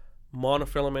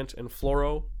 Monofilament and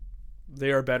fluoro,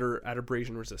 they are better at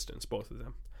abrasion resistance, both of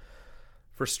them.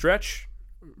 For stretch,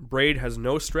 braid has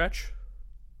no stretch.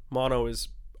 Mono is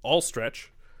all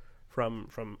stretch.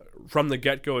 from the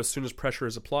get-go as soon as pressure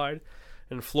is applied.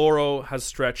 And fluoro has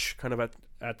stretch kind of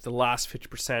at the last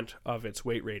 50% of its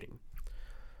weight rating.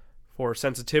 For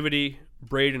sensitivity,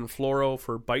 Braid and fluoro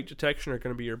for bite detection are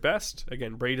going to be your best.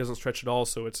 Again, Braid doesn't stretch at all,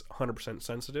 so it's 100%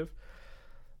 sensitive.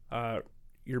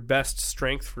 Your best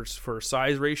strength for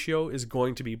size ratio is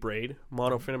going to be Braid.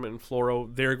 Monofilament and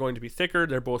fluoro, they're going to be thicker.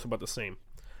 They're both about the same.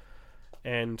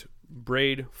 And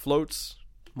Braid floats.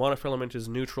 Monofilament is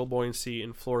neutral buoyancy,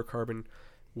 and fluorocarbon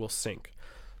will sink.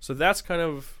 So that's kind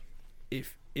of,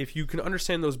 if you can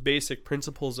understand those basic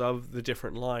principles of the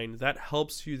different line, that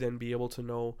helps you then be able to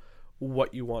know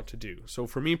what you want to do. So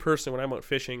for me personally, when I'm out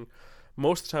fishing,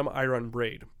 most of the time I run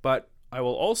Braid, but I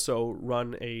will also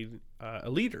run a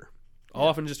leader. I'll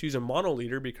often just use a mono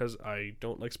leader because I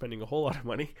don't like spending a whole lot of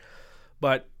money.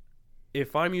 But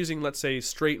if I'm using, let's say,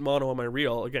 straight mono on my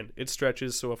reel, again, it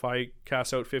stretches. So if I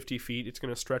cast out 50 feet, it's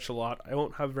going to stretch a lot. I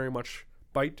won't have very much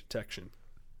bite detection.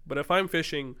 But if I'm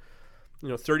fishing,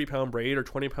 30-pound braid or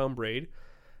 20-pound braid,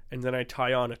 and then I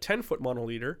tie on a 10-foot mono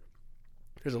leader,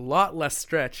 there's a lot less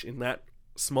stretch in that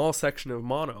small section of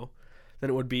mono than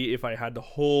it would be if I had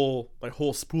my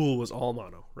whole spool was all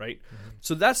mono, right? Mm-hmm.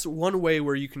 So that's one way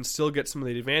where you can still get some of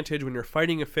the advantage when you're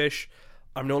fighting a fish.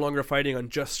 I'm no longer fighting on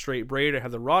just straight braid. I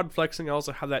have the rod flexing. I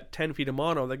also have that 10 feet of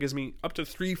mono that gives me up to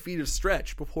 3 feet of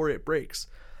stretch before it breaks.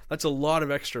 That's a lot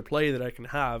of extra play that I can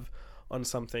have on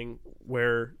something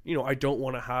where, I don't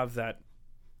want to have that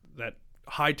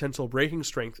high tensile breaking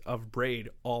strength of braid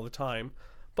all the time.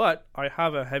 But I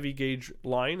have a heavy gauge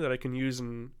line that I can use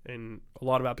in a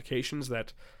lot of applications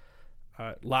that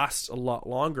lasts a lot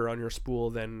longer on your spool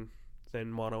than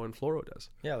mono and fluoro does.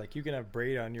 Yeah, like you can have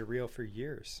braid on your reel for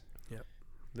years. Yeah,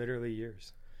 literally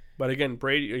years. But again,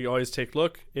 braid, you always take a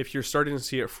look. If you're starting to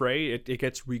see it fray, it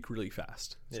gets weak really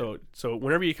fast. Yeah. So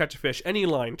whenever you catch a fish, any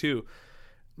line too,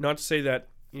 not to say that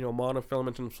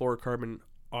monofilament and fluorocarbon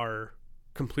are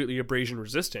completely abrasion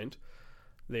resistant,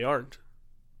 they aren't.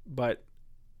 But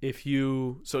if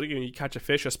you catch a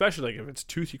fish, especially like if it's a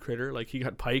toothy critter, like you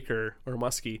got pike or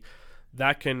muskie,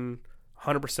 that can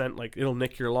 100% like it'll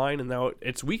nick your line, and now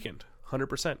it's weakened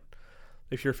 100%.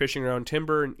 If you're fishing around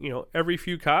timber, and every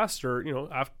few casts or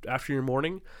after your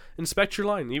morning, inspect your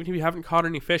line. Even if you haven't caught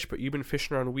any fish, but you've been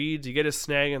fishing around weeds, you get a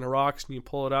snag in the rocks and you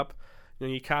pull it up.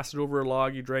 You cast it over a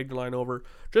log, you drag the line over.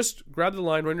 Just grab the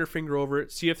line, run your finger over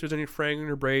it, see if there's any fraying in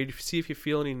your braid, see if you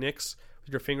feel any nicks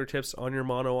with your fingertips on your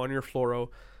mono, on your fluoro.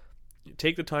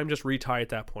 Take the time, just retie at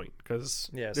that point, because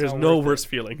there's no worse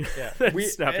feeling than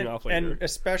snapping off later. And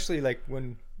especially like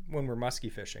when we're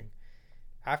muskie fishing,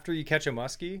 after you catch a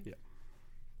muskie,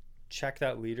 check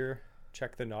that leader,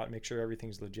 check the knot, make sure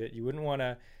everything's legit. You wouldn't want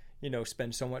to,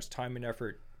 spend so much time and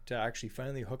effort to actually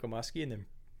finally hook a muskie and then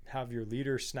have your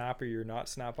leader snap or your knot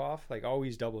snap off. Like,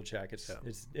 always double check.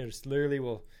 It's literally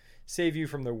will save you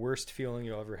from the worst feeling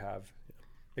you'll ever have.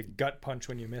 A gut punch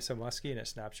when you miss a muskie and it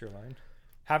snaps your line.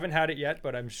 Haven't had it yet,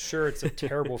 but I'm sure it's a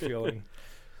terrible feeling.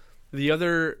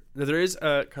 There is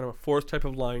a kind of a fourth type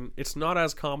of line. It's not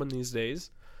as common these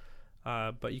days,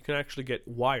 but you can actually get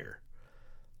wire.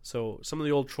 So some of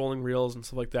the old trolling reels and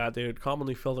stuff like that, they would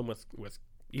commonly fill them with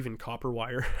even copper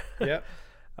wire. Yeah.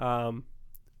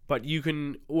 But you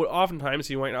can, oftentimes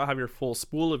you might not have your full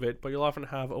spool of it, but you'll often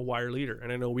have a wire leader.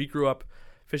 And I know we grew up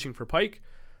fishing for pike,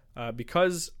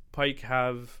 because pike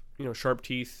have, sharp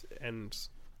teeth, and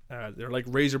they're like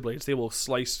razor blades. They will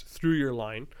slice through your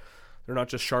line. They're not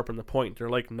just sharp on the point. They're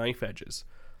like knife edges.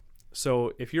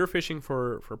 So if you're fishing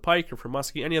for pike or for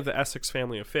muskie, any of the Essex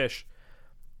family of fish,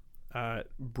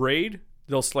 braid,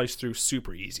 they'll slice through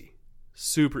super easy.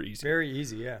 Super easy. Very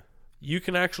easy, yeah. You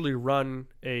can actually run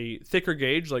a thicker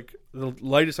gauge. Like the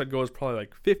lightest I'd go is probably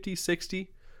like 50,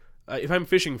 60. If I'm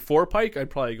fishing for pike, I'd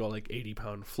probably go like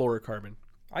 80-pound fluorocarbon.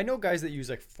 I know guys that use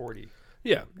like 40.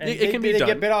 Yeah, and it can be done. They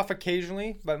get bit off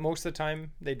occasionally, but most of the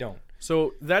time they don't.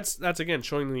 So that's again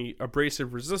showing the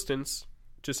abrasive resistance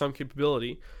to some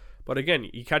capability. But again,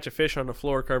 you catch a fish on a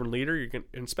fluorocarbon leader, you can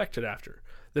inspect it after.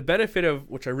 The benefit of,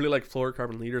 which I really like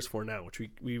fluorocarbon leaders for now, which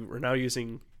we are now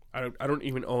using. I don't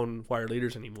even own wire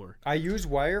leaders anymore. I use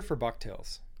wire for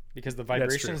bucktails because the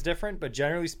vibration is different, but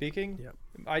generally speaking,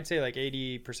 I'd say like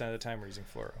 80% of the time we're using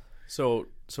fluoro. So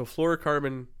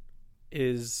fluorocarbon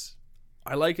is,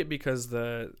 I like it because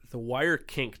the wire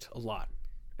kinked a lot,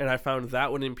 and I found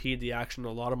that would impede the action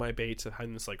of a lot of my baits of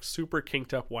having this like super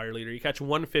kinked up wire leader. You catch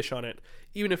one fish on it,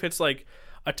 even if it's like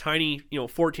a tiny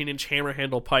 14-inch hammer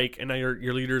handle pike, and now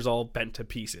your leader's all bent to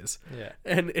pieces. Yeah,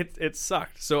 and it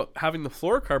sucked. So having the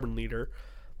fluorocarbon leader,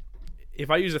 if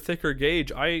I use a thicker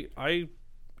gauge, I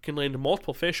can land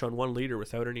multiple fish on one leader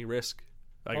without any risk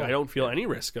Like I don't feel any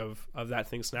risk of that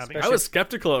thing snapping. Especially I was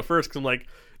skeptical at first because I'm like,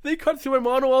 they cut through my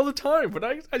mono all the time, but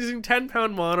I'm using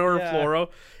 10-pound mono or fluoro.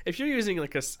 If you're using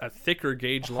like a thicker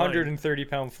gauge line,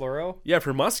 130-pound fluoro. Yeah,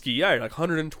 for musky, yeah, like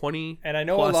 120. And I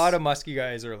know plus. a lot of musky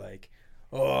guys are like,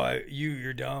 "Oh,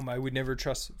 you're dumb. I would never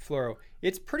trust fluoro."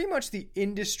 It's pretty much the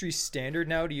industry standard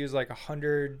now to use like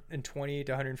 120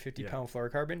 to 150 pound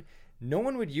fluorocarbon. No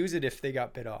one would use it if they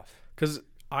got bit off. Because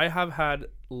I have had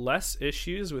less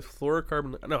issues with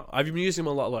fluorocarbon. No, I've been using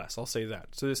them a lot less. I'll say that.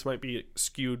 So this might be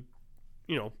skewed,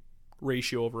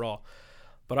 ratio overall.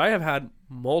 But I have had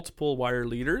multiple wire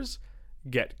leaders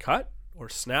get cut or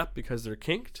snap because they're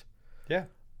kinked. Yeah,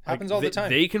 happens all the time.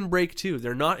 They can break too.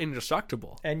 They're not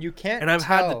indestructible. And you can't. And I've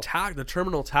had the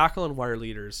terminal tackle on wire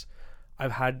leaders.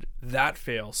 I've had that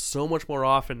fail so much more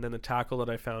often than the tackle that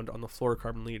I found on the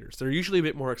fluorocarbon leaders. They're usually a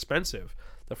bit more expensive,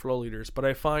 the flow leaders, but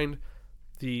I find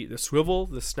the swivel,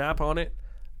 the snap on it,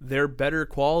 they're better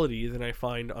quality than I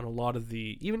find on a lot of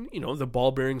the the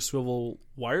ball bearing swivel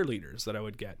wire leaders that I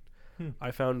would get.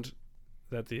 I found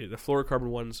that the fluorocarbon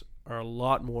ones are a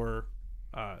lot more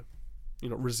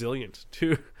resilient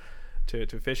to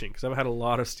fishing, because I've had a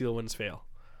lot of steel ones fail.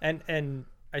 And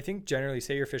I think generally,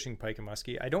 say you're fishing pike and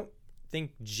muskie, I don't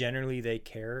think generally they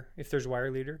care if there's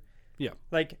wire leader. Yeah.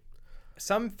 Like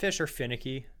some fish are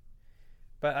finicky,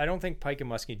 but I don't think pike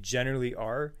and muskie generally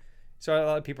are. So a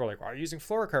lot of people are like, "Why are you using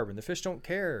fluorocarbon? The fish don't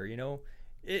care."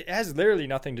 It has literally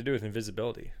nothing to do with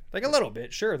invisibility. Like a little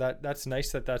bit, sure. That's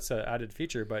nice that's an added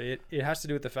feature, but it has to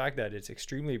do with the fact that it's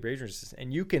extremely abrasion resistant,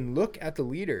 and you can look at the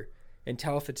leader and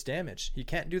tell if it's damaged. You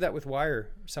can't do that with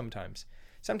wire sometimes.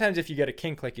 Sometimes if you get a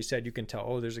kink, like you said, you can tell,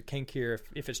 oh, there's a kink here.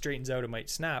 If it straightens out, it might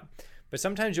snap. But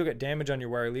sometimes you'll get damage on your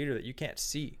wire leader that you can't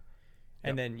see.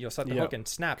 And then you'll set the hook and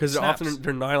snap. Because often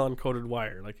they're nylon coated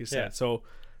wire, like you said. Yeah. So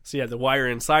the wire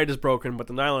inside is broken, but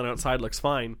the nylon outside looks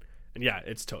fine. And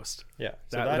it's toast. Yeah.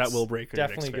 So that will break.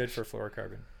 Definitely good for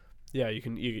fluorocarbon. Yeah, you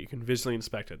can visually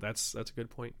inspect it. That's a good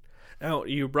point. Now,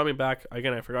 you brought me back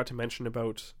again. I forgot to mention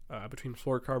about between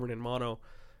fluorocarbon and mono,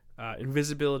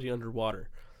 invisibility underwater.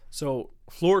 So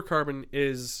fluorocarbon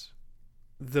is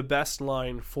the best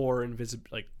line for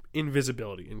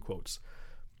invisibility in quotes.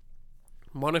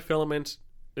 Monofilament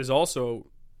is also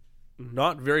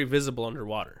not very visible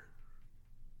underwater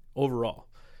overall.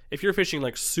 If you're fishing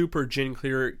like super gin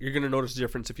clear, you're going to notice a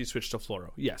difference if you switch to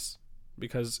fluoro. Yes,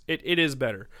 because it is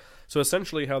better. So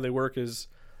essentially how they work is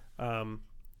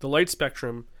the light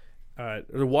spectrum,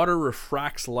 the water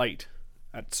refracts light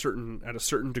at a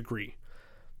certain degree.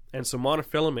 And so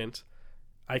monofilament,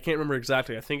 I can't remember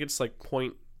exactly. I think it's like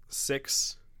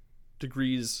 0.6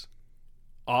 degrees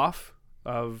off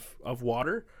of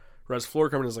water, whereas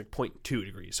fluorocarbon is like 0.2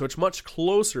 degrees. So it's much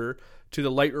closer to the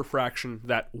light refraction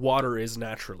that water is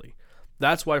naturally.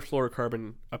 That's why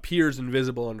fluorocarbon appears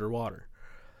invisible underwater.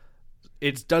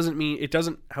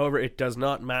 However, it does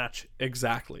not match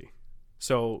exactly.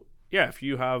 So yeah, if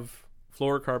you have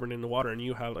fluorocarbon in the water and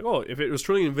you have if it was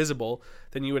truly invisible,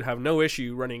 then you would have no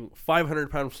issue running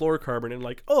 500-pound fluorocarbon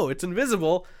and it's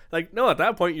invisible. No, at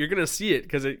that point you're gonna see it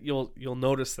because you'll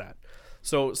notice that.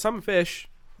 So some fish,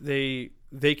 they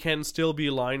can still be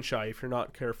line shy if you're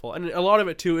not careful, and a lot of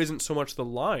it too isn't so much the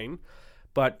line,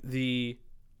 but the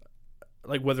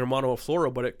whether mono or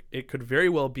fluoro, but it could very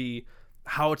well be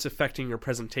how it's affecting your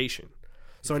presentation.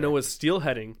 So exactly. I know with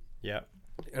steelheading,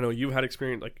 I know you've had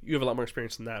experience, you have a lot more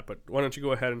experience than that, but why don't you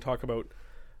go ahead and talk about,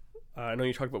 I know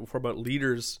you talked about before about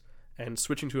leaders and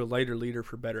switching to a lighter leader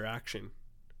for better action.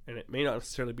 And it may not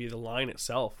necessarily be the line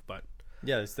itself, but...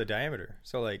 Yeah, it's the diameter.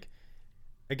 So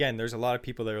again, there's a lot of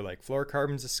people that are like,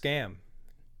 fluorocarbon's a scam.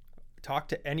 Talk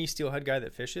to any steelhead guy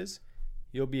that fishes.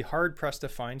 You'll be hard pressed to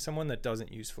find someone that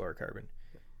doesn't use fluorocarbon.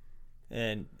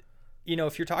 And,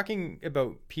 if you're talking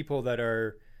about people that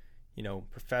are...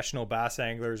 professional bass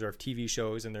anglers or have TV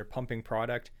shows and they're pumping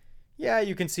product. Yeah,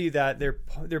 you can see that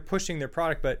they're pushing their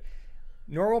product, but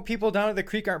normal people down at the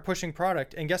creek aren't pushing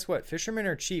product. And guess what? Fishermen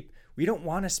are cheap. We don't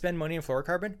want to spend money on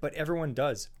fluorocarbon, but everyone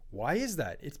does. Why is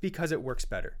that? It's because it works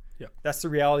better. Yeah. That's the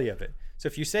reality of it. So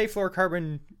if you say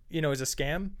fluorocarbon, is a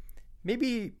scam,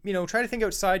 maybe, try to think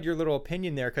outside your little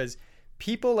opinion there, because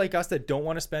people like us that don't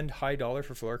want to spend high dollar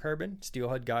for fluorocarbon,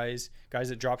 steelhead guys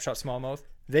that drop shot smallmouth,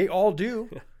 they all do.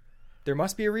 Yeah. There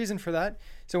must be a reason for that.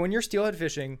 So when you're steelhead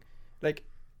fishing,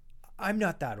 I'm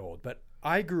not that old, but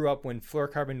I grew up when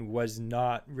fluorocarbon was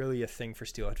not really a thing for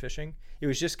steelhead fishing. It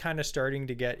was just kind of starting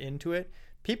to get into it.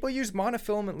 People use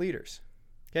monofilament leaders.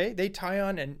 Okay, they tie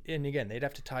on, and again, they'd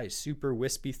have to tie super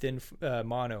wispy thin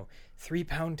mono,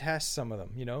 3-pound tests, some of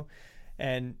them,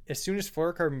 And as soon as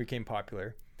fluorocarbon became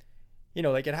popular,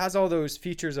 it has all those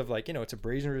features of it's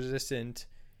abrasion resistant.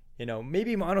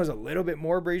 Maybe mono is a little bit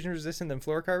more abrasion resistant than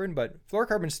fluorocarbon, but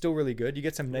fluorocarbon is still really good. You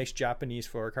get some nice Japanese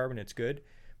fluorocarbon. It's good,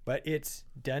 but it's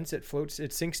dense. It floats.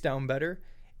 It sinks down better,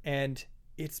 and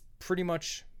it's pretty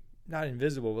much not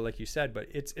invisible, but like you said, but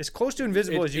it's as close to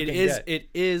invisible as you can get. It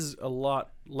is a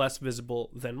lot less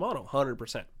visible than mono,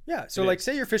 100%. Yeah. So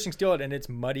say you're fishing steelhead and it's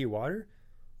muddy water,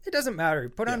 it doesn't matter.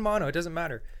 Put on mono. It doesn't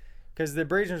matter because the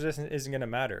abrasion resistance isn't going to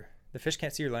matter. The fish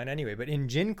can't see your line anyway. But in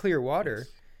gin clear water,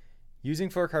 using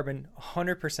fluorocarbon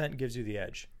 100% gives you the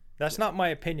edge. That's not my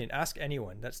opinion. Ask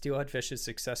anyone that steelhead fishes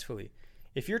successfully.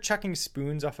 If you're chucking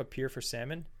spoons off a pier for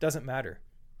salmon, doesn't matter.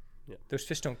 Yeah. Those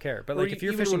fish don't care. But if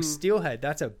you're fishing steelhead,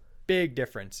 that's a big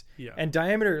difference. Yeah. And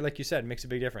diameter, like you said, makes a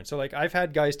big difference. So I've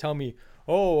had guys tell me,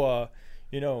 12-pound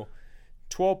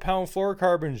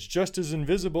fluorocarbon is just as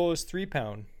invisible as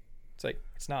 3-pound. It's like,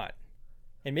 it's not.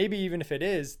 And maybe even if it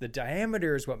is, the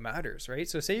diameter is what matters, right?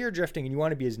 So say you're drifting and you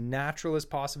want to be as natural as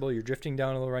possible. You're drifting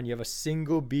down a little run. You have a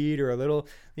single bead or a little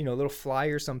fly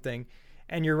or something,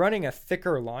 and you're running a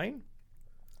thicker line.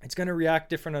 It's going to react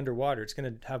different underwater. It's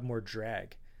going to have more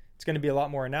drag. It's going to be a lot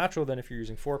more natural than if you're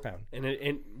using 4-pound.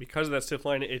 And because of that stiff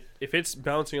line, if it's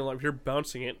bouncing along, if you're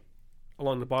bouncing it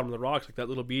along the bottom of the rocks, like that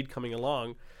little bead coming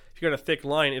along, if you got a thick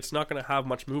line, it's not going to have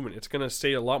much movement. It's going to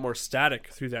stay a lot more static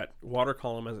through that water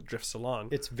column as it drifts along.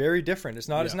 It's very different. It's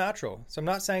not as natural. So I'm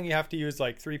not saying you have to use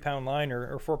 3-pound line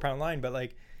or 4-pound line,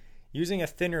 but using a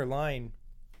thinner line,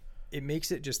 it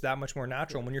makes it just that much more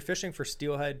natural. And when you're fishing for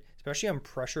steelhead, especially on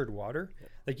pressured water,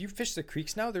 you fish the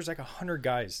creeks now, there's 100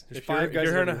 guys. There's 5 guys.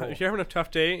 If you're having a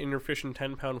tough day and you're fishing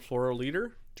 10-pound fluoro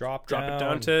leader, drop it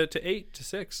down to 8 to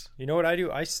 6. You know what I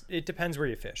do? It depends where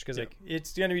you fish, because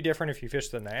it's going to be different if you fish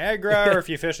the Niagara or if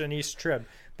you fish an East Trib.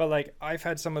 But I've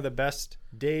had some of the best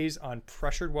days on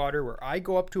pressured water where I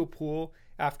go up to a pool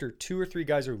after 2 or 3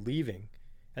 guys are leaving,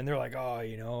 and they're like,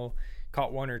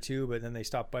 caught 1 or 2, but then they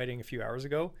stopped biting a few hours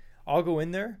ago. I'll go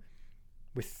in there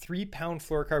with 3-pound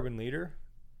fluorocarbon leader.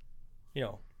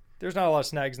 There's not a lot of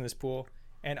snags in this pool,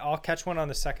 and I'll catch one on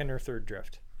the 2nd or 3rd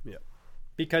drift. Yeah.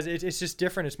 Because it's just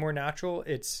different. It's more natural.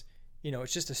 It's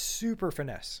just a super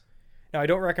finesse. Now, I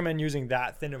don't recommend using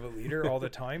that thin of a leader all the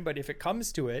time, but if it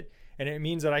comes to it and it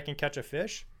means that I can catch a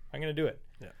fish, I'm going to do it.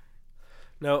 Yeah.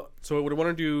 Now, so what I want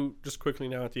to do just quickly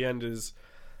now at the end is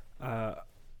I'm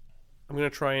going to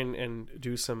try and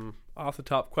do some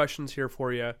off-the-top questions here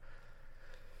for you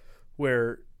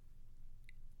where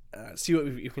see what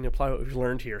you can apply what we've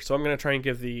learned here. So I'm going to try and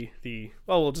give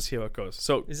we'll just see how it goes.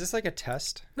 So is this like a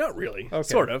test? Not really. Okay.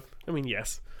 Sort of. I mean,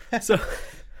 yes.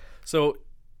 So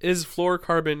is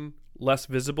fluorocarbon less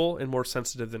visible and more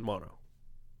sensitive than mono?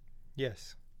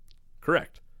 Yes.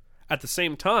 Correct. At the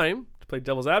same time, to play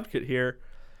devil's advocate here,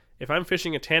 if I'm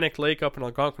fishing a Tannic Lake up in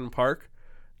Algonquin Park,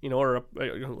 or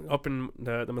up in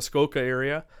the Muskoka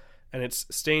area, and it's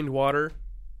stained water,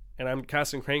 and I'm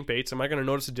casting crankbaits, am I going to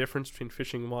notice a difference between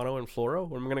fishing mono and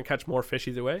fluoro? Or am I going to catch more fish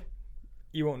either way?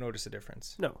 You won't notice a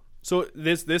difference. No. So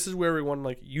this is where we want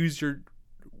to use your,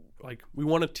 we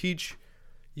want to teach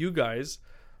you guys,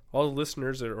 all the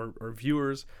listeners or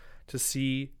viewers, to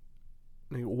see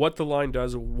what the line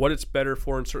does, what it's better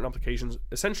for in certain applications,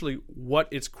 essentially what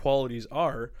its qualities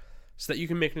are, so that you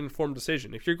can make an informed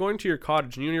decision. If you're going to your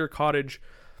cottage and your cottage,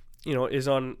 is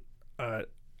on a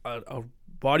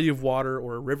body of water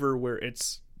or a river where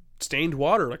it's stained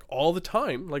water all the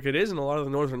time, like it is in a lot of the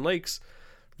northern lakes,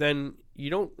 then you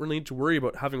don't really need to worry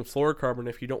about having fluorocarbon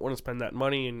if you don't want to spend that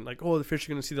money and the fish are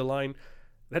going to see the line.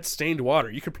 That's stained water.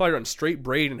 You could probably run straight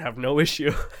braid and have no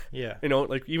issue. Yeah.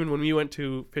 Even when we went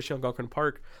to fishing Algonquin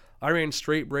Park, I ran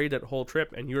straight braid that whole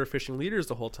trip, and you were fishing leaders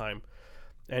the whole time.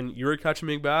 And you were catching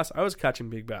big bass, I was catching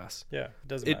big bass. Yeah, it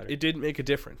doesn't matter. It didn't make a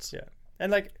difference. Yeah.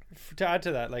 And to add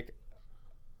to that,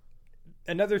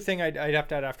 another thing I'd have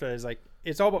to add after that is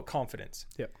it's all about confidence.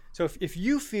 Yeah. So if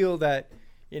you feel that,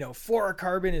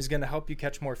 fluorocarbon is going to help you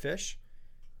catch more fish,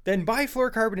 then buy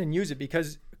fluorocarbon and use it,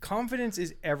 because confidence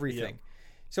is everything. Yeah.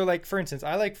 So for instance,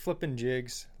 I like flipping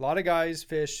jigs. A lot of guys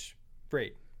fish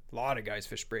braid.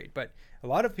 But a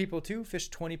lot of people too fish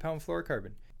 20-pound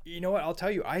fluorocarbon. You know what? I'll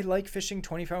tell you, I like fishing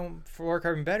 20-pound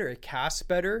fluorocarbon better. It casts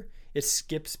better. It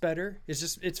skips better.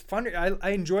 It's fun. I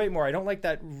enjoy it more. I don't like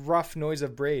that rough noise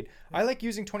of braid. I like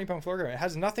using 20-pound fluorocarbon. It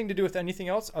has nothing to do with anything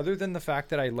else other than the fact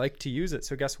that I like to use it.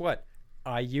 So guess what?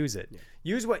 I use it. Yeah.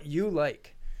 Use what you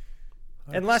like.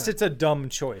 100%. Unless it's a dumb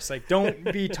choice.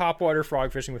 Don't be topwater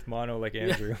frog fishing with mono like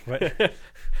Andrew. But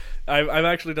I've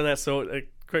actually done that. So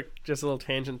just a little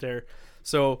tangent there.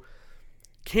 So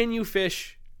can you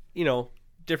fish,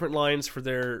 different lines for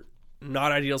their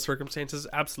not ideal circumstances?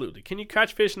 Absolutely. Can you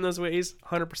catch fish in those ways?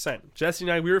 100%. Jesse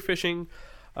and I, we were fishing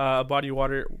a body of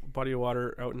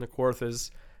water out in the Kawarthas,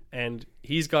 and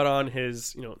he's got on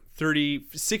his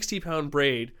 60-pound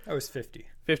braid. That was 50.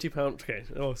 50-pound. Okay.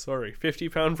 Oh, sorry.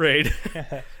 50-pound braid,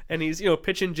 and he's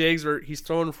pitching jigs where he's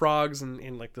throwing frogs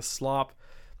in like the slop,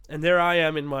 and there I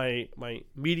am in my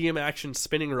medium action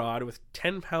spinning rod with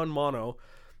 10-pound mono,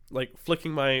 like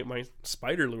flicking my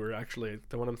spider lure. Actually,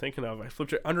 the one I'm thinking of, I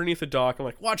flipped it underneath the dock. I'm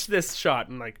like, watch this shot,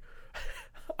 and like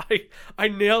I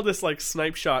nailed this like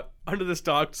snipe shot under this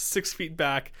dock 6 feet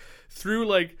back through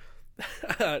like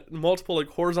multiple like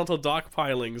horizontal dock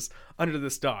pilings under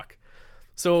this dock.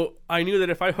 So I knew that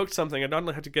if I hooked something, I'd not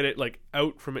only have to get it like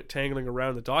out from it tangling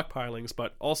around the dock pilings,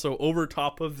 but also over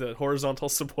top of the horizontal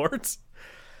supports.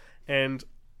 And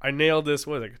I nailed this.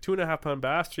 What was it, like a 2.5 pound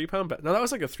bass, 3 pound bass? No, that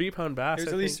was like a 3 pound bass. It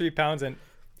was at least 3 pounds, and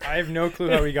I have no clue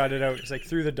how we got it out. It's like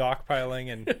through the dock piling,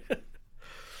 and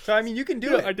so I mean, you can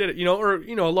do it. I did it, or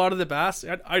a lot of the bass,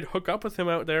 I'd hook up with him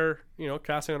out there,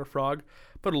 casting on a frog.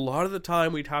 But a lot of the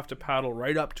time, we'd have to paddle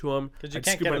right up to him because you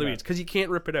can't get the weeds because you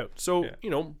can't rip it out. So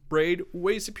braid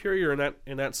way superior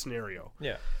in that scenario.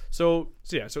 Yeah. So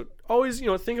always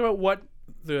think about what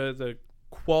the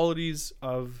qualities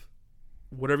of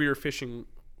whatever you're fishing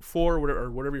for,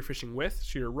 or whatever you're fishing with.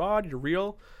 So your rod, your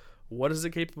reel, what is it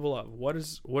capable of?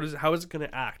 How is it going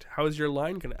to act? How is your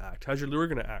line going to act? How's your lure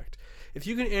going to act? If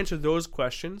you can answer those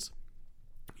questions,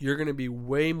 you're going to be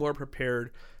way more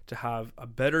prepared to have a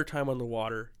better time on the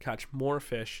water, catch more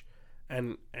fish,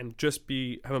 and just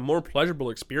have a more pleasurable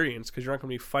experience, because you're not going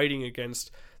to be fighting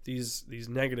against these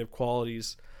negative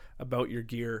qualities about your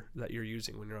gear that you're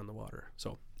using when you're on the water.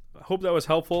 So I hope that was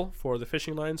helpful for the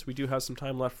fishing lines. We do have some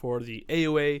time left for the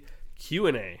AOA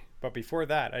Q&A. But before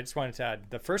that, I just wanted to add,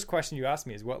 the first question you asked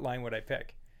me is, what line would I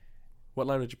pick? What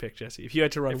line would you pick, Jesse? If you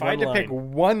had to run one line. If I had to pick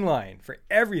one line for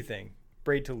everything,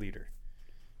 braid to leader.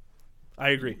 I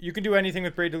agree. You can do anything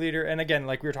with braid to leader, and again,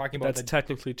 like we were talking about, that's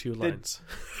technically 2 lines.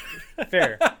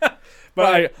 Fair,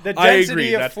 but the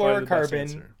density of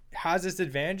fluorocarbon has its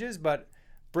advantages. But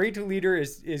braid to leader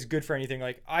is good for anything.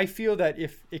 Like, I feel that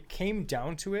if it came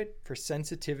down to it for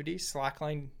sensitivity,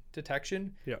 slackline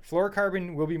detection,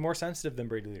 fluorocarbon will be more sensitive than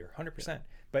braid to leader, 100%.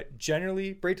 But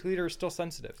generally, braid to leader is still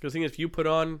sensitive. Because the thing is, if you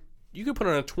could put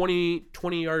on a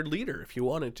 20 yard leader if you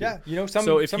wanted to. Yeah,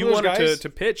 so if you wanted to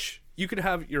pitch, you could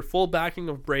have your full backing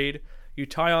of braid. You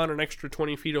tie on an extra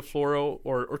 20 feet of fluoro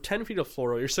or 10 feet of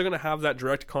fluoro. You're still going to have that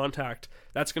direct contact.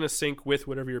 That's going to sync with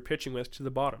whatever you're pitching with to the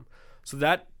bottom. So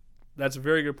that's a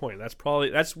very good point.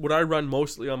 That's what I run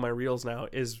mostly on my reels now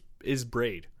is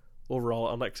braid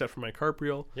overall, except for my carp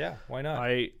reel. Yeah, why not?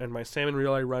 And my salmon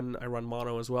reel I run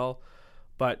mono as well.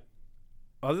 But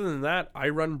other than that, I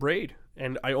run braid.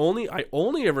 And I only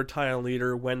ever tie on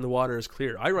leader when the water is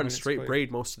clear. I run straight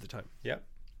braid most of the time. Yep.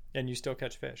 And you still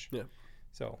catch fish. Yeah.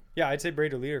 So, yeah, I'd say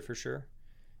braid to leader for sure.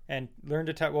 And learn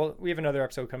to tie, well, we have another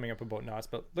episode coming up about knots,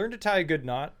 but learn to tie a good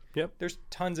knot. Yep. There's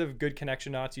tons of good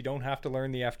connection knots. You don't have to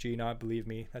learn the FG knot, believe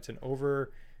me. That's an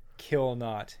overkill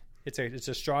knot. It's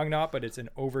a strong knot, but it's an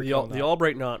overkill knot. The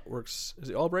Albright knot works. Is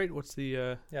it Albright? What's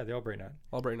the... Yeah, the Albright knot.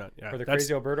 Albright knot, yeah. Or the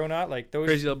Crazy Alberto knot. Like those...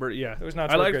 Crazy Alberto, yeah. Those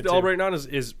knots I work like good the too. Albright knot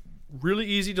is really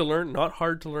easy to learn, not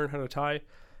hard to learn how to tie.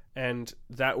 And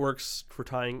that works for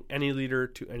tying any leader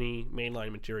to any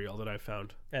mainline material that I've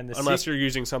found. And unless you're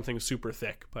using something super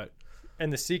thick.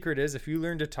 And the secret is, if you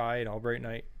learn to tie an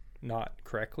Albright knot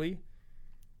correctly,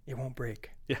 it won't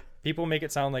break. Yeah. People make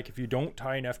it sound like if you don't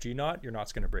tie an FG knot, your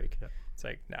knot's going to break. Yeah. It's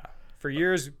like, nah. For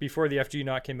years before the FG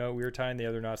knot came out, we were tying the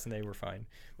other knots and they were fine.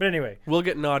 But anyway. We'll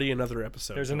get naughty another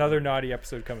episode. There's another naughty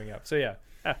episode coming up. So yeah.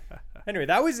 Anyway,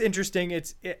 that was interesting.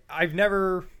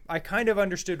 I kind of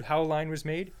understood how line was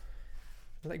made.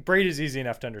 Like, braid is easy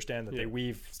enough to understand that they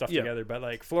weave stuff together, but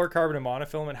like fluorocarbon and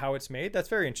monofilament, how it's made, that's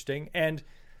very interesting. And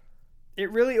it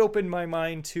really opened my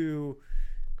mind to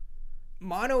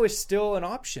mono is still an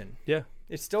option. Yeah.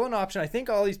 It's still an option. I think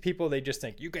all these people, they just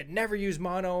think you could never use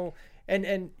mono.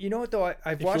 And you know what though?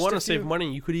 I've watched. If you want to save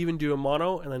money, you could even do a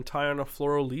mono and then tie on a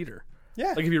fluoro leader.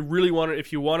 Yeah. Like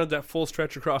if you wanted that full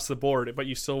stretch across the board, but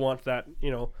you still want that,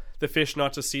 the fish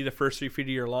not to see the first 3 feet of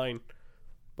your line.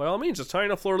 By all means, just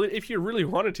tying a fluoro leader. If you really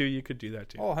wanted to, you could do that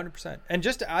too. Oh, 100%. And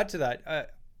just to add to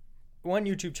that, one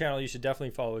YouTube channel you should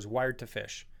definitely follow is Wired to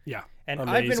Fish. Yeah. And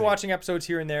amazing. I've been watching episodes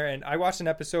here and there, and I watched an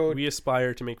episode. We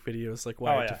aspire to make videos like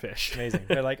Wired to Fish. Amazing.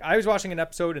 But like, I was watching an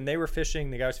episode and the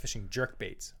guy was fishing jerk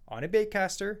baits on a bait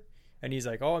caster. And he's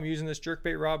like, oh, I'm using this jerk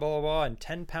bait rod, blah, blah, blah, and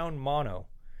 10-pound mono.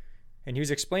 And he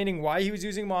was explaining why he was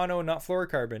using mono and not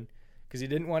fluorocarbon, because he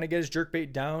didn't want to get his jerk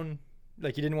bait down.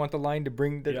 Like, he didn't want the line to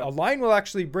bring... A line will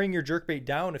actually bring your jerk bait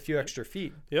down a few extra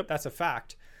feet. Yep. That's a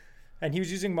fact. And he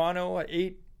was using mono at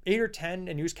 8 or 10,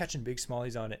 and he was catching big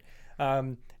smallies on it.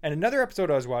 And another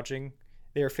episode I was watching,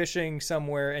 They were fishing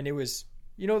somewhere, and it was,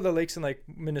 the lakes in like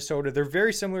Minnesota, they're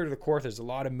very similar to the Kawartha. There's a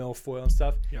lot of milfoil and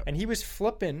stuff. Yep. And he was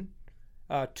flipping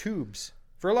tubes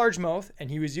for a largemouth,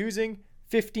 and he was using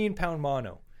 15-pound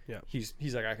mono. Yeah.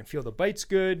 He's like, I can feel the bites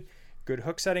good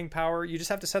hook setting power. You just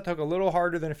have to set the hook a little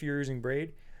harder than if you're using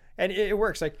braid. And it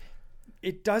works. Like,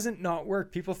 it doesn't not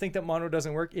work. People think that mono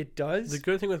doesn't work. It does. The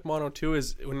good thing with mono too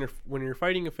is when you're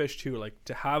fighting a fish too, like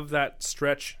to have that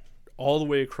stretch all the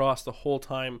way across the whole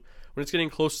time when it's getting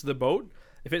close to the boat,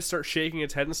 if it starts shaking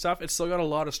its head and stuff, it's still got a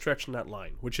lot of stretch in that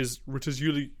line, which is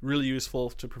really, really useful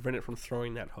to prevent it from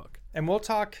throwing that hook. And we'll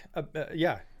talk,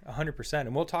 100%.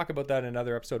 And we'll talk about that in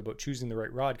another episode about choosing the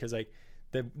right rod, because like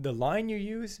the line you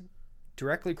use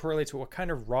directly correlates with what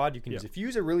kind of rod you can use. If you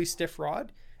use a really stiff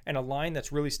rod and a line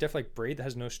that's really stiff, like braid that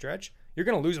has no stretch, you're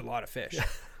going to lose a lot of fish.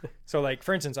 So like,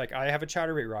 for instance, like I have a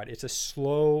chatterbait rod. It's a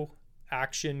slow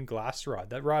action glass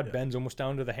rod. That rod bends almost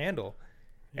down to the handle.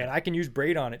 And I can use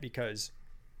braid on it because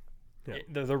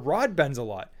the rod bends a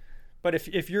lot. But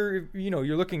if you're,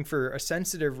 you're looking for a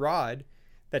sensitive rod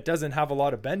that doesn't have a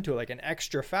lot of bend to it, like an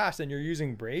extra fast, and you're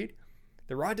using braid,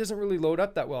 the rod doesn't really load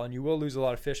up that well, and you will lose a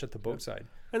lot of fish at the boat side.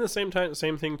 And same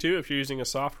thing too, if you're using a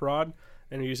soft rod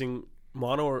and you're using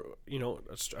mono or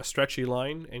a stretchy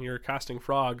line and you're casting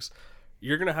frogs,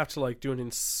 you're gonna have to like do an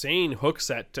insane hook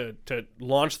set to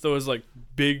launch those like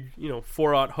big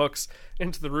 4/0 hooks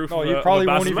into the roof. You probably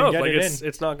won't even get it in.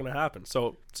 It's not gonna happen.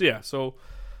 So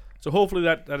hopefully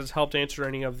that has helped answer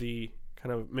any of the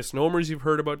kind of misnomers you've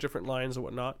heard about different lines and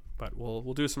whatnot. But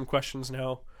we'll do some questions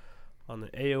now on the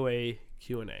AOA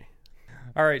Q&A.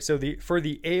 All right, so for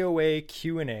the AOA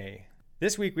Q&A,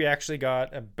 this week we actually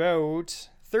got about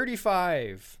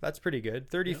 35. That's pretty good.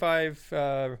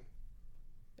 35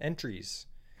 entries.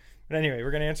 But anyway,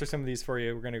 we're going to answer some of these for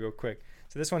you. We're going to go quick.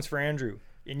 So this one's for Andrew.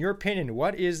 In your opinion,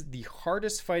 what is the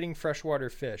hardest fighting freshwater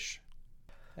fish?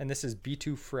 And this is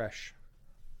B2 Fresh.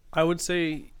 I would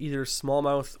say either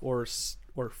smallmouth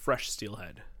or fresh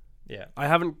steelhead. Yeah. I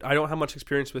don't have much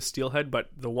experience with steelhead, but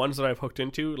the ones that I've hooked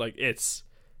into, like it's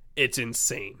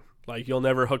insane. Like you'll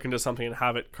never hook into something and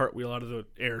have it cartwheel out of the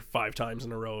air 5 times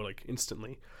in a row, like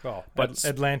instantly. Well, but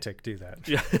Atlantic do that.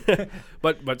 Yeah.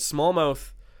 but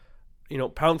smallmouth,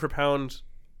 pound for pound,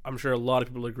 I'm sure a lot of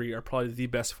people agree are probably the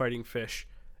best fighting fish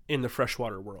in the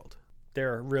freshwater world.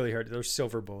 They're really hard. Those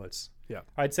silver bullets. Yeah.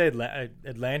 I'd say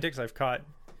Atlantics, I've caught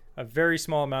a very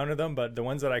small amount of them, but the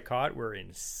ones that I caught were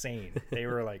insane. They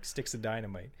were like sticks of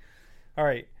dynamite. All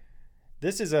right.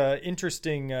 This is a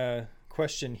interesting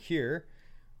question here.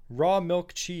 Raw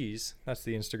Milk Cheese, that's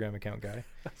the Instagram account guy.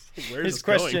 His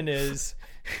question is,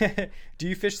 do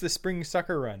you fish the spring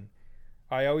sucker run?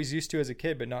 I always used to as a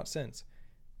kid, but not since.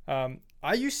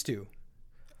 I used to.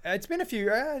 It's been a few.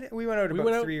 We went out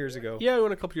about 3 years ago. Yeah, we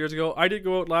went a couple years ago. I did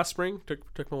go out last spring.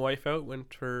 Took my wife out.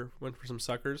 Went for some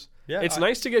suckers. Yeah, it's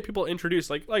nice to get people introduced.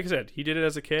 Like I said, he did it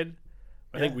as a kid.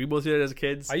 I think we both did it as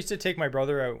kids. I used to take my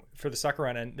brother out for the sucker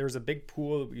run, and there was a big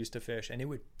pool that we used to fish, and it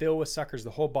would fill with suckers.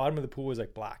 The whole bottom of the pool was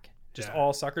like black, just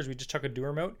all suckers. We just chuck a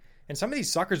Durham out, and some of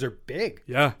these suckers are big.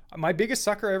 Yeah, my biggest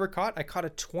sucker I ever caught, I caught a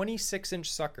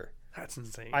 26-inch sucker. That's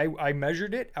insane. I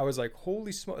measured it. I was like,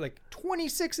 holy smoke, like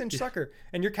 26-inch sucker.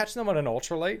 And you're catching them on an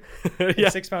ultralight,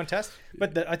 6-pound test.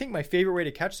 But I think my favorite way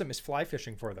to catch them is fly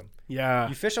fishing for them. Yeah.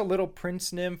 You fish a little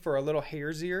prince nymph or a little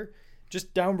hare's ear,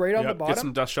 just down right on the bottom. Get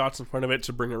some dust shots in front of it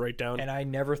to bring it right down. And I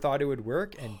never thought it would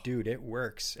work. And dude, it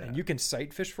works. Yeah. And you can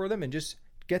sight fish for them and just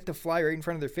get the fly right in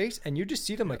front of their face, and you just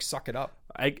see them like suck it up.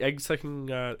 Egg sucking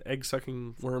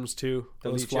worms too.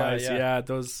 Those leech, flies,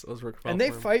 those work well. And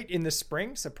they fight in the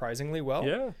spring surprisingly well.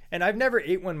 Yeah. And I've never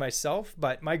ate one myself,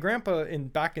 but my grandpa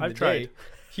back in the day,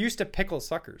 he used to pickle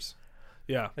suckers.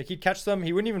 Yeah. Like he'd catch them,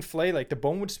 he wouldn't even flay. Like the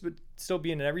bone would still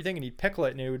be in and everything, and he'd pickle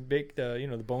it, and it would make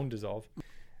the bone dissolve.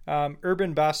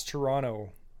 Urban Bass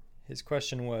Toronto, his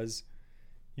question was,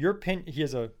 your opinion. He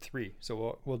has a 3,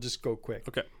 so we'll just go quick.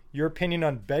 Okay. Your opinion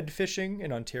on bed fishing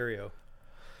in Ontario?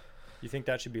 You think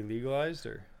that should be legalized,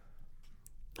 or?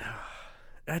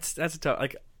 That's tough.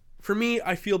 Like for me,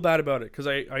 I feel bad about it because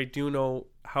I do know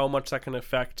how much that can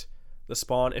affect the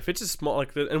spawn. If it's a small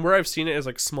and where I've seen it is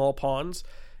like small ponds.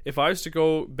 If I was to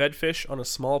go bed fish on a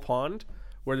small pond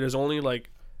where there's only less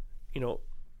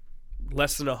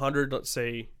than 100, let's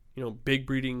say, big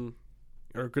breeding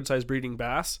or good sized breeding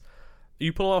bass,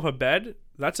 you pull off a bed.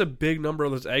 That's a big number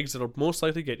of those eggs that'll most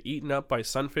likely get eaten up by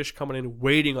sunfish coming in,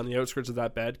 waiting on the outskirts of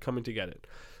that bed, coming to get it.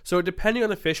 So depending on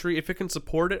the fishery, if it can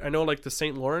support it, I know like the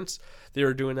St. Lawrence, they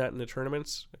were doing that in the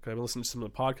tournaments. I've listened to some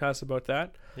of the podcasts about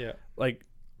that. Yeah. Like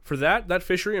for that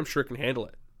fishery, I'm sure can handle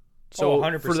it. So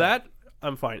 100%. for that,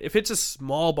 I'm fine. If it's a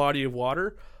small body of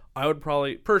water, I would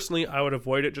probably personally I would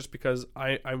avoid it just because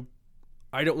I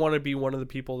don't want to be one of the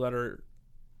people that are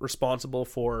responsible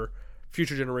for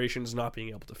future generations not being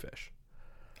able to fish.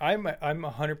 I'm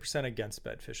 100% against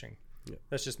bed fishing. Yeah.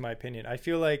 That's just my opinion. I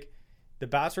feel like the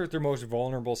bass are at their most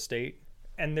vulnerable state,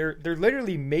 and they're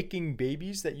literally making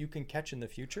babies that you can catch in the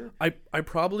future. I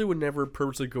probably would never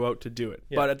purposely go out to do it,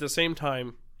 but at the same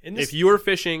time, if you were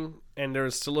fishing and there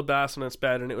was still a bass on its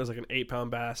bed and it was like an 8-pound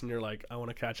bass and you're like, I want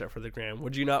to catch that for the gram,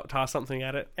 would you not toss something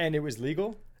at it? And it was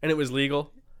legal? And it was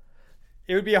legal?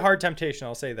 It would be a hard temptation,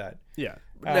 I'll say that. Yeah.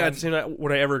 At the same time,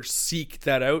 would I ever seek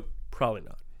that out? Probably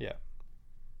not.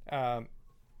 Yeah.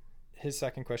 His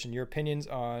second question, your opinions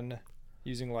on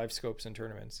using live scopes in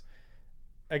tournaments.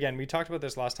 Again, we talked about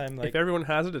this last time. Like, if everyone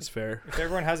has it, it's fair. If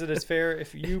everyone has it, it's fair.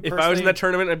 If I was in that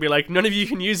tournament, I'd be like, none of you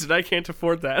can use it. I can't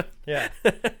afford that. Yeah.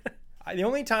 The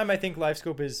only time I think live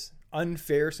scope is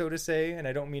unfair, so to say, and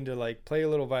I don't mean to like play a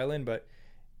little violin, but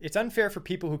it's unfair for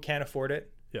people who can't afford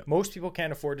it. Yeah. Most people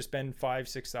can't afford to spend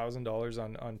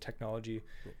 $5,000-$6,000 on technology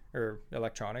or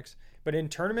electronics. But in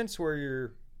tournaments where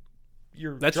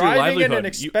you're that's driving your livelihood. in an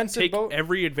expensive boat.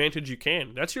 Every advantage you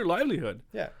can. That's your livelihood.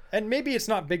 Yeah. And maybe it's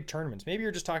not big tournaments. Maybe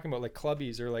you're just talking about like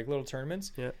clubbies or like little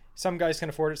tournaments. Yeah. Some guys can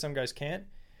afford it, some guys can't.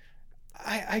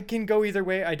 I can go either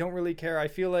way. I don't really care. I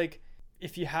feel like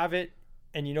if you have it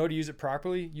and you know to use it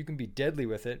properly, you can be deadly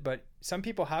with it. But some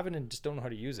people have it and just don't know how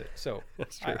to use it. So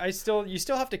you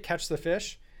still have to catch the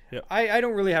fish. Yeah. I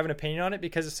don't really have an opinion on it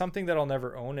because it's something that I'll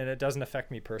never own and it doesn't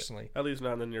affect me personally. At least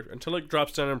not in the near, until it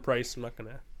drops down in price. I'm not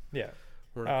gonna. Yeah.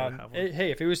 We're not gonna have one.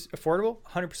 Hey, if it was affordable,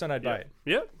 100% I'd buy it.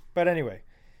 Yeah. But anyway,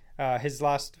 his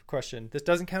last question. This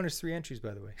doesn't count as 3 entries,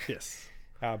 by the way. Yes.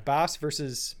 Bass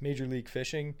versus Major League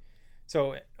Fishing.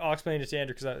 So I'll explain it to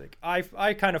Andrew because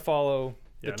I kind of follow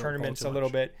the tournaments a little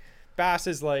bit. Bass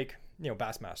is like,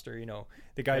 Bassmaster.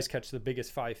 The guys catch the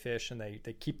biggest 5 fish and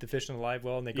they keep the fish in the live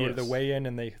well and they go to the weigh-in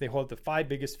and they hold the 5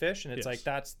 biggest fish and it's like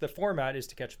that's the format is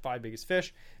to catch 5 biggest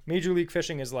fish. Major League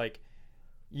Fishing is like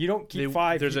you don't keep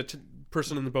 5. There's a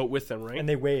person in the boat with them, right? And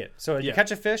they weigh it. So you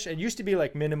catch a fish. It used to be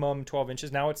like minimum 12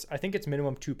 inches. Now I think it's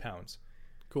minimum 2 pounds.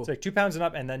 Cool. It's like 2 pounds and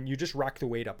up, and then you just rack the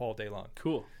weight up all day long.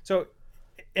 Cool. So,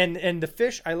 and the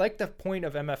fish, I like the point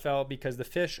of MFL because the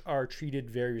fish are treated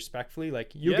very respectfully.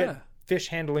 Like you get fish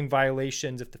handling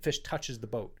violations if the fish touches the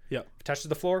boat. Yeah. If it touches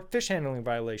the floor, fish handling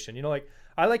violation.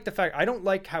 I like the fact, I don't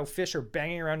like how fish are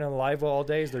banging around in a live well all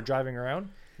day as they're driving around.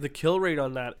 The kill rate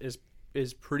on that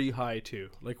is pretty high too.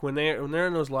 Like when they're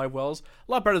in those live wells,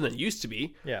 a lot better than it used to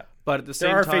be. Yeah. But at the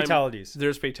same time, fatalities.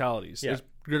 There's fatalities. Yeah. There's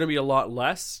going to be a lot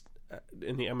less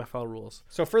in the MFL rules.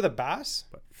 So for the bass,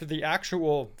 for the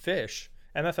actual fish,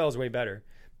 MFL is way better.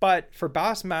 But for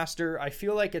Bassmaster, I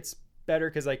feel like it's better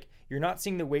because like you're not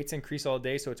seeing the weights increase all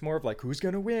day, so it's more of like who's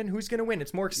gonna win.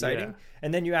 It's more exciting,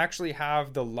 and then you actually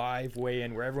have the live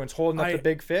weigh-in where everyone's holding up the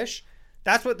big fish.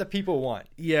 That's what the people want.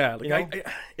 Yeah,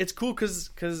 it's cool because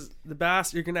the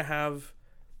bass you're gonna have,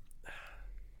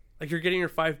 like you're getting your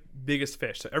 5 biggest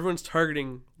fish, so everyone's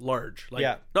targeting large.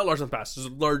 Not large on bass,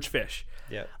 just large fish.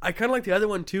 Yeah, I kind of like the other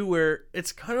one too, where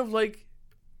it's kind of like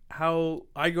how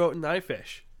I go out and I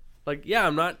fish. Like,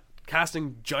 I'm not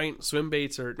casting giant swim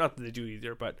baits, or not that they do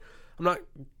either, but I'm not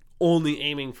only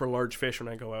aiming for large fish when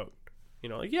I go out.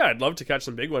 I'd love to catch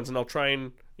some big ones, and I'll try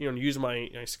and use my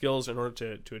skills in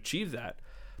order to achieve that.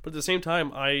 But at the same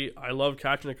time, I love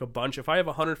catching like a bunch. If I have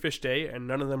a 100 fish day and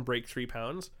none of them break 3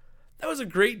 pounds, that was a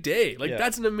great day.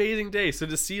 That's an amazing day. So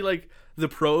to see like the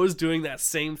pros doing that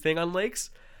same thing on lakes,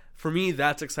 for me,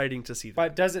 that's exciting to see.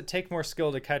 But does it take more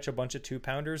skill to catch a bunch of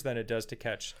 2-pounders than it does to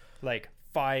catch like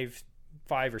 5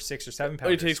 or 6 or 7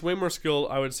 pounders? It takes way more skill,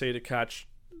 I would say, to catch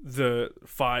the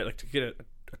 5, like to get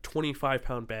a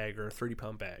 25-pound bag or a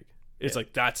 30-pound bag. It's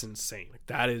like, that's insane. Like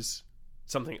that is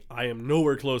something I am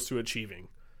nowhere close to achieving.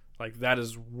 Like that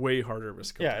is way harder of a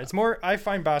skill. Yeah, it's more. I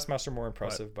find Bassmaster more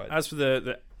impressive. But as for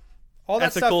the all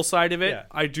that ethical stuff, side of it,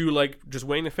 I do like just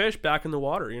weighing the fish back in the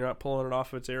water. You're not pulling it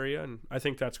off of its area, and I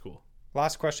think that's cool.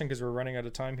 Last question because we're running out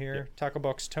of time here. Yeah. Tackle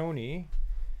Box Tony,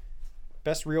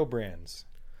 best reel brands.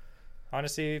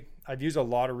 Honestly, I've used a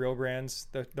lot of reel brands.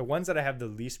 The ones that I have the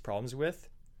least problems with,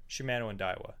 Shimano and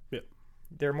Daiwa. Yeah.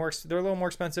 They're a little more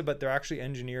expensive, but they're actually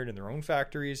engineered in their own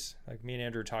factories. Like me and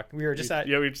Andrew were talking. We were just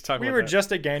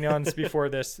at Gagnon's before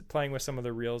this, playing with some of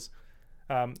the reels.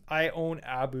 I own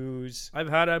Abu's. I've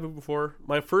had Abu before.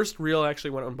 My first reel I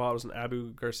actually went out and bought was an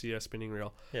Abu Garcia spinning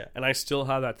reel. Yeah. And I still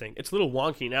have that thing. It's a little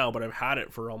wonky now, but I've had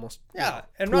it for almost 20 And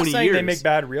I'm not saying years. They make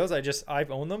bad reels.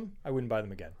 I've owned them. I wouldn't buy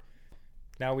them again.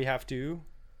 Now we have to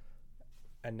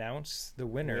announce the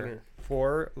winner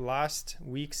for last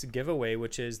week's giveaway,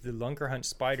 which is the Lunker Hunt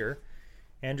Spider.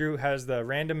 Andrew has the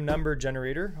random number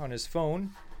generator on his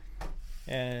phone,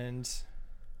 and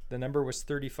the number was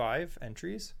 35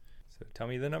 entries. So tell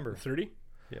me the number. 30?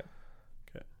 Yeah.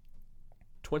 Okay.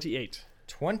 28.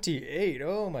 28.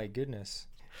 Oh my goodness.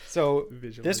 So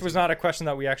Visualizing. this was not a question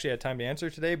that we actually had time to answer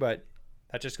today, but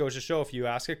that just goes to show if you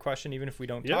ask a question, even if we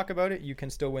don't talk about it, you can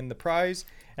still win the prize.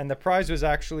 And the prize was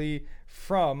actually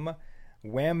from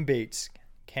Wham Baits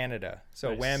Canada.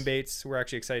 So nice. Wham Baits, we're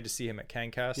actually excited to see him at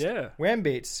CanCast. Yeah. Wham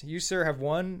Baits, you sir have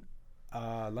won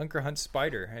Lunker Hunt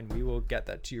Spider, and we will get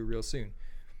that to you real soon.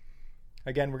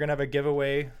 Again, we're going to have a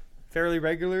giveaway fairly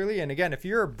regularly. And again, if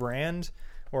you're a brand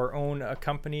or own a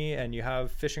company and you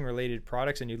have fishing related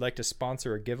products and you'd like to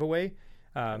sponsor a giveaway,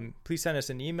 please send us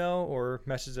an email or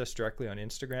message us directly on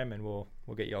Instagram, and we'll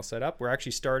get you all set up. We're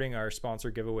actually starting our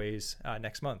sponsor giveaways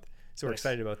next month, so we're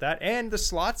excited about that. And the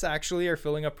slots actually are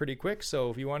filling up pretty quick, so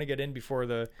if you want to get in before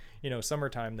the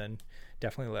summertime, then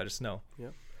definitely let us know.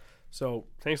 Yep. So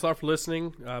thanks a lot for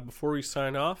listening. Before we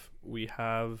sign off, we just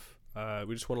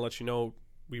want to let you know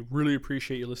we really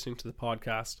appreciate you listening to the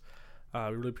podcast. We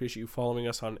really appreciate you following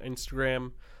us on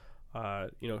Instagram,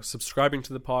 subscribing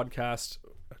to the podcast,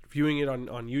 viewing it on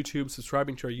YouTube,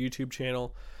 subscribing to our YouTube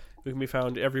channel. We can be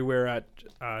found everywhere at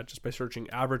just by searching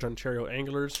Average Ontario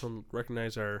Anglers. You'll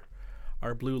recognize our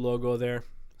blue logo there.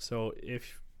 So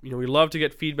if we love to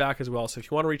get feedback as well. So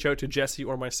if you want to reach out to Jesse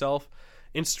or myself,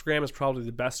 Instagram is probably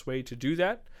the best way to do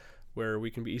that, where we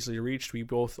can be easily reached. We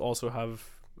both also have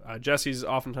Jesse's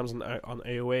oftentimes on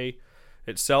AOA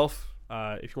itself.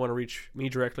 If you want to reach me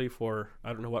directly for,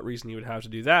 I don't know what reason you would have to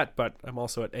do that, but I'm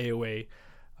also at AOA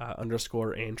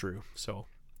 _Andrew. So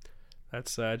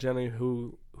that's generally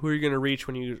who you're going to reach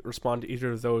when you respond to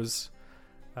either of those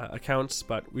accounts.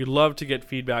 But we love to get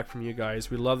feedback from you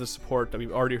guys. We love the support that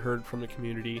we've already heard from the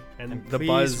community and the please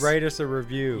buzz. Write us a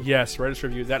review. Yes, write us a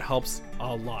review. That helps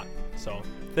a lot. So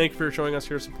thank you for showing us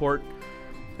your support.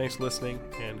 Thanks for listening,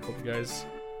 and hope you guys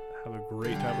have a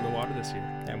great time in the water this year.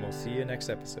 And we'll see you next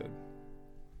episode.